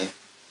it now.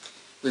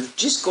 We've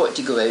just got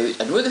to go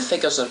out. I know the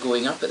figures are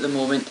going up at the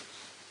moment,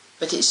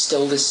 but it's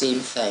still the same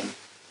thing.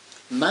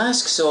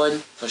 Masks on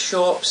for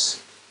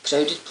shops,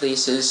 crowded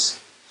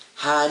places,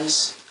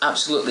 hands,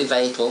 absolutely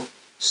vital,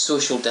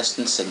 social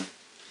distancing.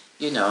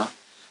 You know,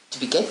 to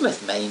begin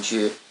with, mind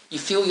you, you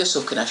feel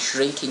yourself kind of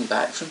shrinking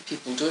back from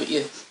people, don't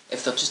you,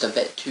 if they're just a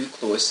bit too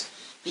close.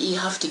 But you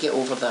have to get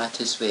over that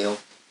as well.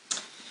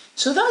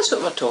 So that's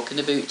what we're talking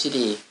about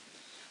today.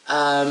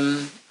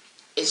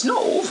 It's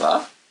not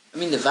over. I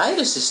mean, the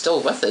virus is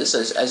still with us,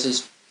 as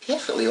is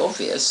perfectly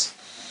obvious.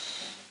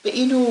 But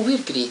you know,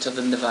 we're greater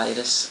than the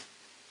virus.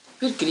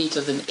 We're greater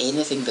than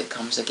anything that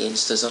comes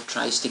against us or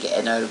tries to get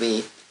in our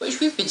way, which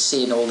we've been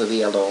saying all the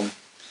way along.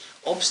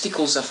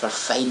 Obstacles are for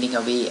finding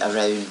a way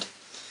around.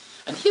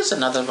 And here's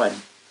another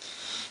one.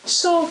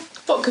 So,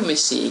 what can we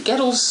say?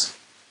 Girls,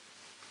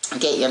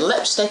 get your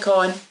lipstick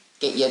on,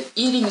 get your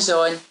earrings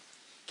on,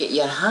 get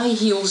your high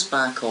heels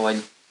back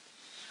on,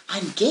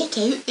 and get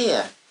out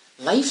there.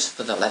 Life's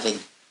for the living.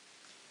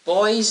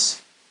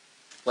 Boys,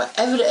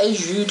 whatever it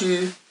is you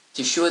do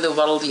to show the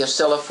world you're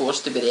still a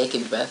force to be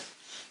reckoned with,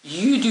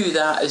 you do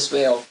that as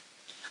well.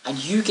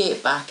 And you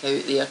get back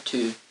out there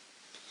too.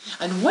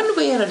 And one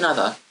way or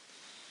another,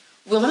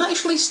 we'll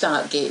actually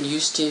start getting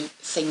used to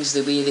things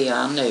the way they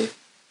are now.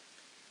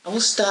 And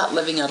we'll start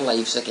living our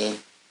lives again.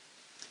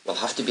 We'll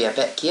have to be a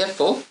bit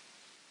careful,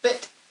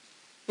 but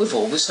we've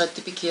always had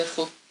to be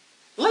careful.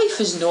 Life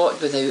is not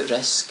without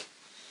risk.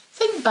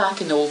 Think back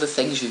on all the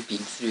things you've been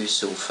through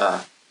so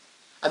far.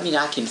 I mean,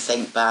 I can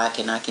think back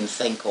and I can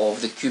think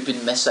of the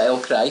Cuban Missile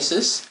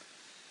Crisis.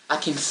 I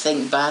can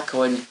think back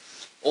on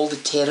all the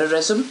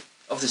terrorism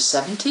of the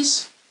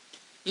 70s.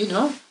 You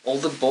know, all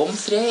the bomb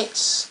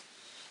threats.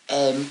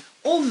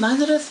 All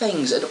manner of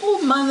things. And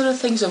all manner of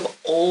things have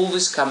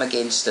always come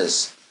against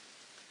us.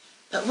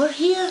 But we're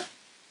here.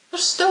 We're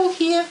still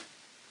here.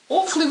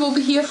 Hopefully we'll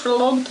be here for a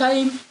long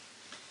time.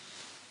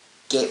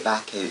 Get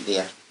back out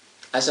there.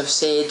 As I've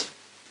said,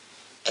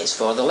 it's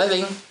for the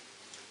living.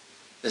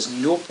 There's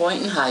no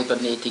point in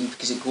hibernating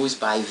because it goes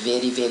by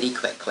very, very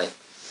quickly.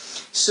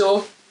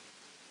 So,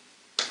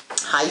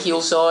 high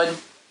heels on,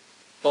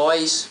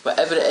 boys,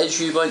 whatever it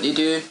is you want to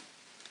do.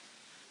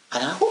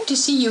 And I hope to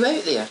see you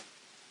out there,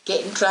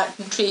 getting tracked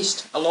and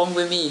traced along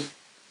with me.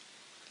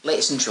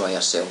 Let's enjoy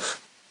ourselves.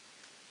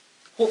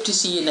 Hope to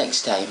see you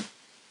next time.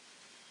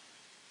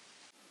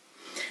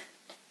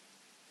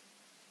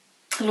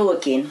 Hello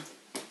again.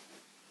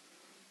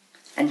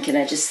 And can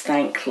I just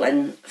thank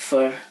Lynn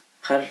for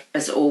her,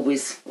 as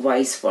always,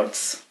 wise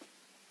words.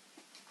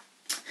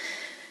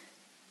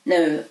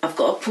 Now, I've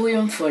got a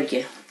poem for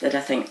you that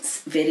I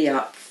think's very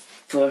apt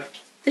for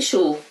the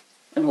show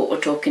and what we're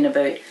talking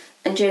about,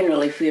 and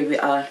generally where we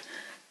are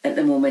at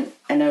the moment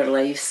in our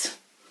lives.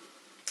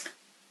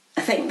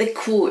 I think the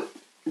quote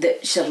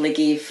that Shirley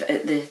gave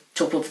at the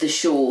top of the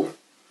show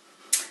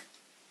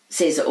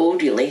says it all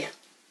really.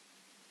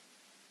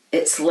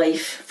 It's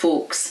life,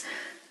 folks,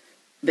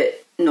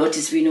 but not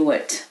as we know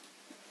it.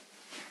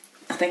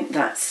 I think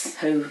that's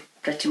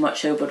pretty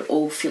much how we're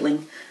all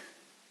feeling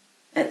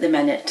at the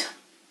minute.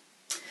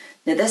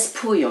 Now this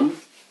poem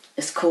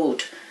is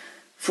called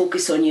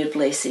Focus on Your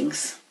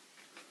Blessings.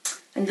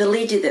 And the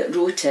lady that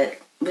wrote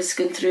it was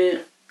going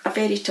through a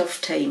very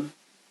tough time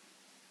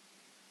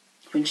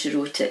when she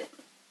wrote it.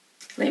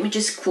 Let me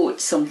just quote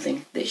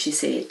something that she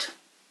said.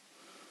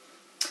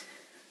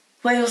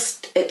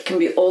 Whilst it can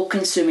be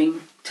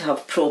all-consuming to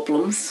have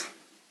problems,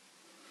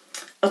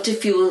 or to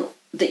feel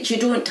that you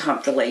don't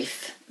have the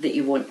life that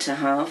you want to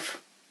have,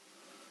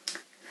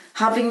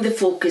 having the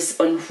focus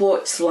on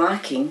what's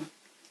lacking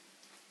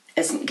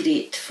isn't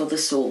great for the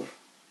soul.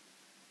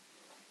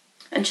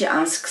 And she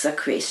asks a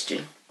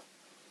question.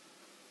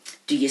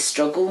 Do you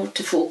struggle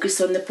to focus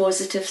on the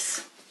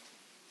positives?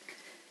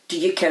 Do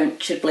you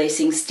count your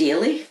blessings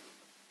daily?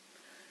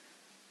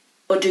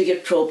 Or do your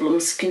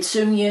problems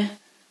consume you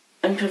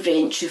and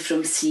prevent you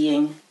from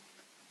seeing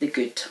the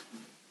good?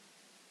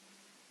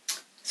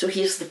 So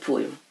here's the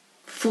poem,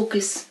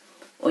 Focus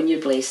on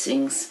Your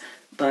Blessings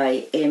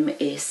by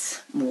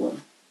M.S. Moore.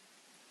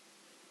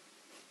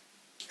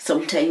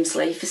 Sometimes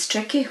life is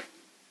tricky.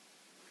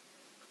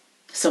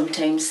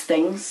 Sometimes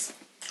things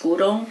go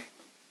wrong.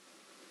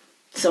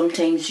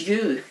 Sometimes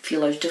you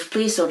feel out of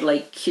place or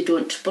like you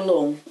don't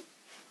belong.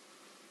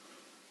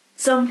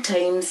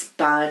 Sometimes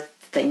bad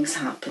things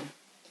happen.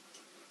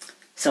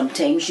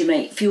 Sometimes you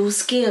might feel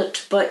scared,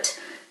 but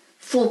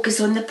focus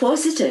on the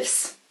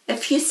positives.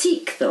 If you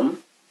seek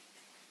them,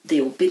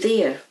 they'll be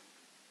there.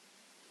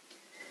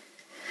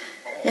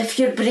 If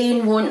your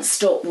brain won't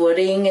stop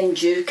worrying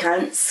and you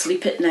can't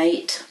sleep at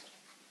night,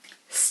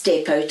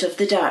 step out of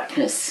the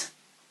darkness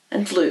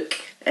and look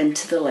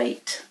into the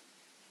light.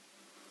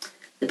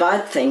 The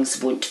bad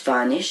things won't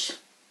vanish,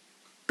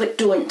 but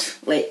don't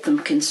let them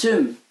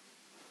consume.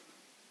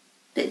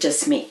 It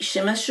just makes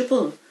you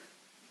miserable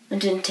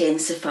and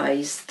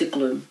intensifies the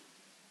gloom.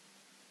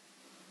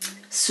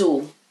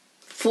 So,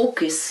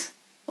 focus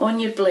on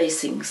your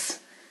blessings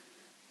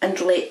and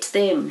let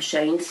them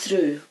shine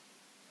through.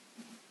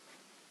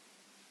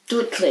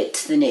 Don't let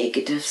the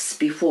negatives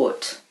be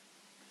what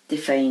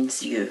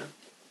defines you.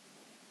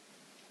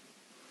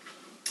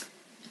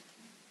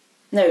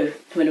 Now,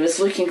 when I was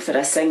looking for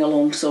a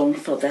sing-along song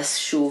for this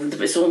show, there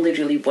was only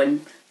really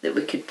one that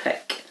we could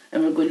pick,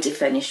 and we're going to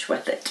finish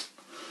with it.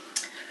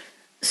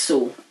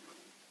 So,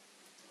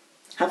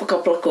 have a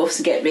couple of coughs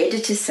and get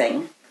ready to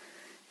sing,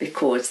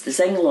 because the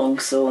sing-along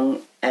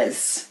song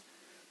is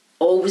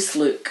Always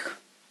Look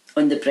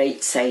on the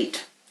Bright Side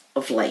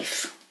of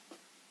Life.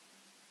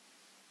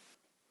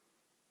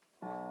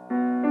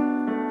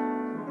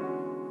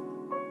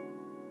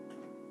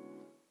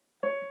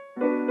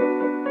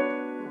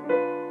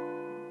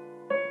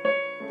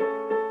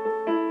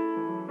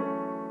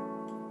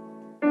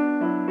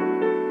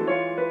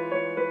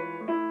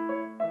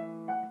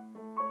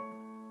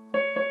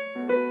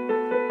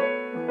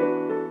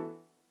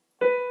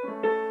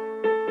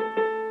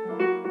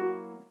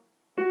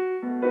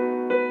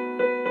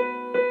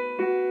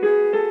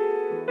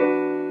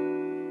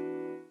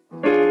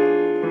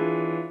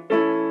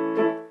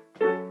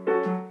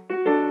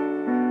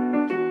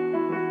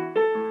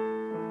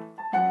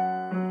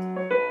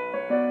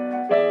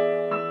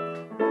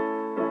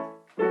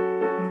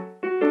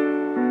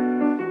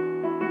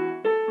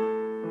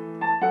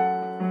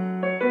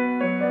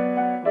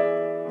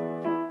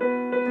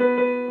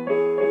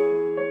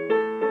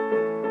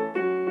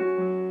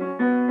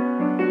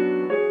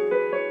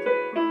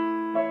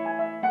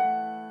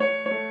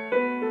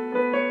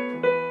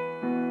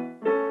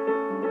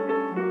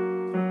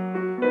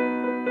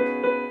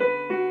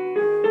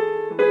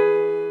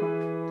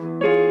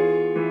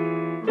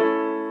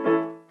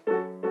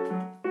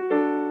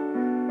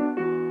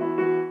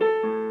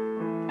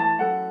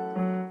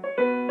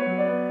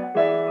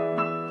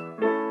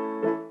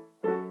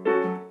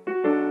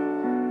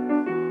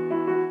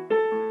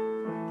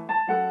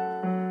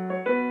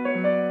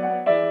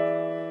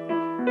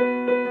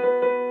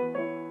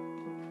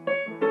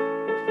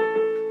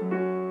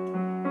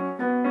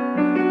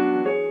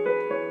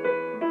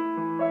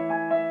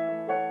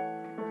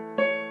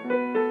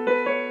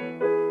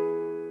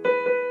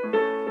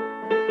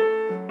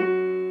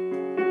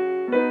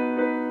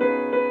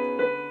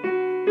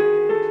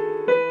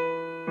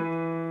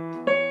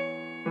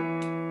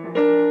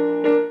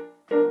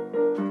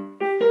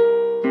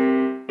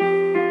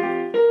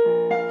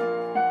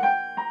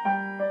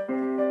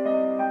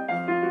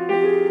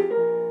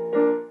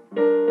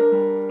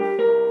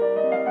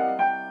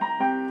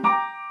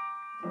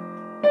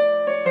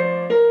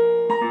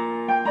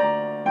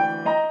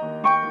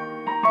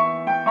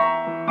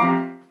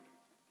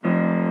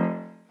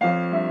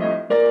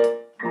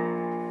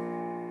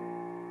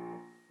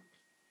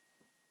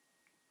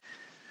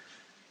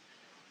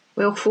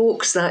 Well,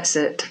 folks, that's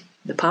it.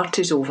 The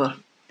party's over.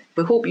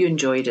 We hope you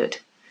enjoyed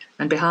it.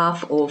 On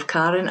behalf of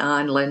Karen,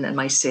 Anne, Lynn and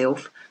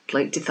myself, I'd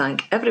like to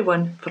thank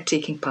everyone for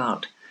taking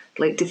part. I'd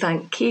like to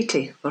thank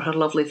Katie for her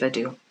lovely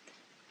video.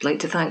 I'd like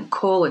to thank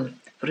Colin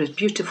for his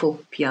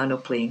beautiful piano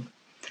playing.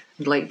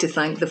 I'd like to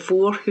thank the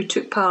 4 who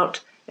took part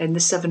in the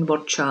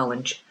 7-word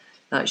challenge.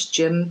 That's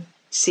Jim,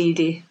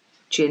 Sadie,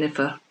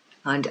 Jennifer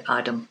and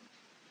Adam.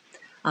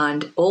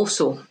 And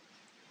also,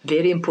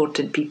 very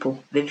important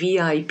people, the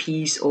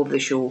VIPs of the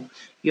show,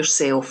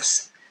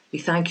 yourselves. We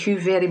thank you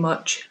very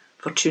much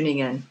for tuning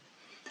in.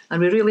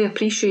 And we really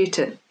appreciate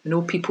it. I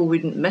know people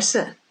wouldn't miss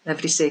it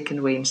every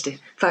second Wednesday. In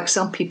fact,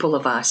 some people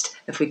have asked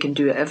if we can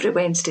do it every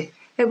Wednesday.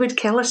 It would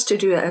kill us to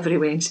do it every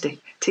Wednesday.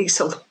 Takes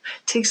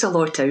a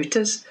lot out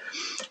of us.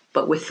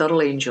 But we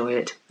thoroughly enjoy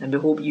it, and we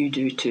hope you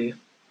do too.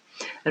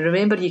 And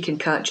remember, you can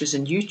catch us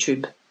on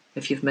YouTube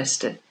if you've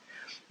missed it.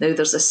 Now,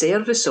 there's a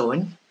service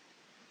on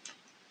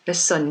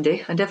this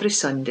Sunday and every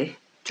Sunday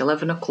at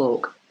 11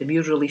 o'clock, the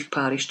Muir Relief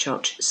Parish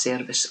Church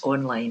service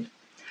online.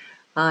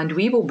 And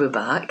we will be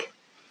back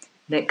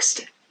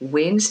next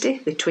Wednesday,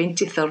 the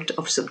 23rd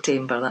of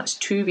September. That's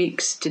 2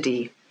 weeks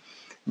today.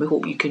 We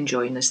hope you can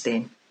join us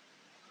then.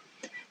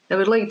 Now,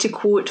 I'd like to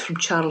quote from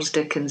Charles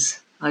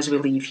Dickens as we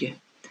leave you.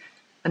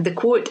 And the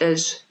quote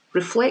is,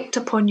 "Reflect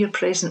upon your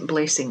present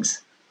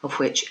blessings, of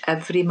which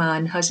every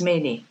man has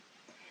many,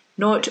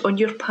 not on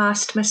your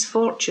past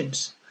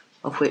misfortunes,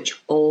 of which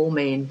all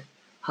men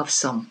have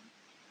some."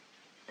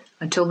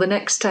 Until the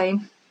next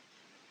time,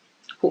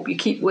 hope you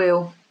keep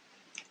well.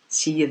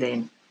 See you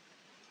then.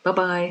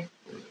 Bye-bye.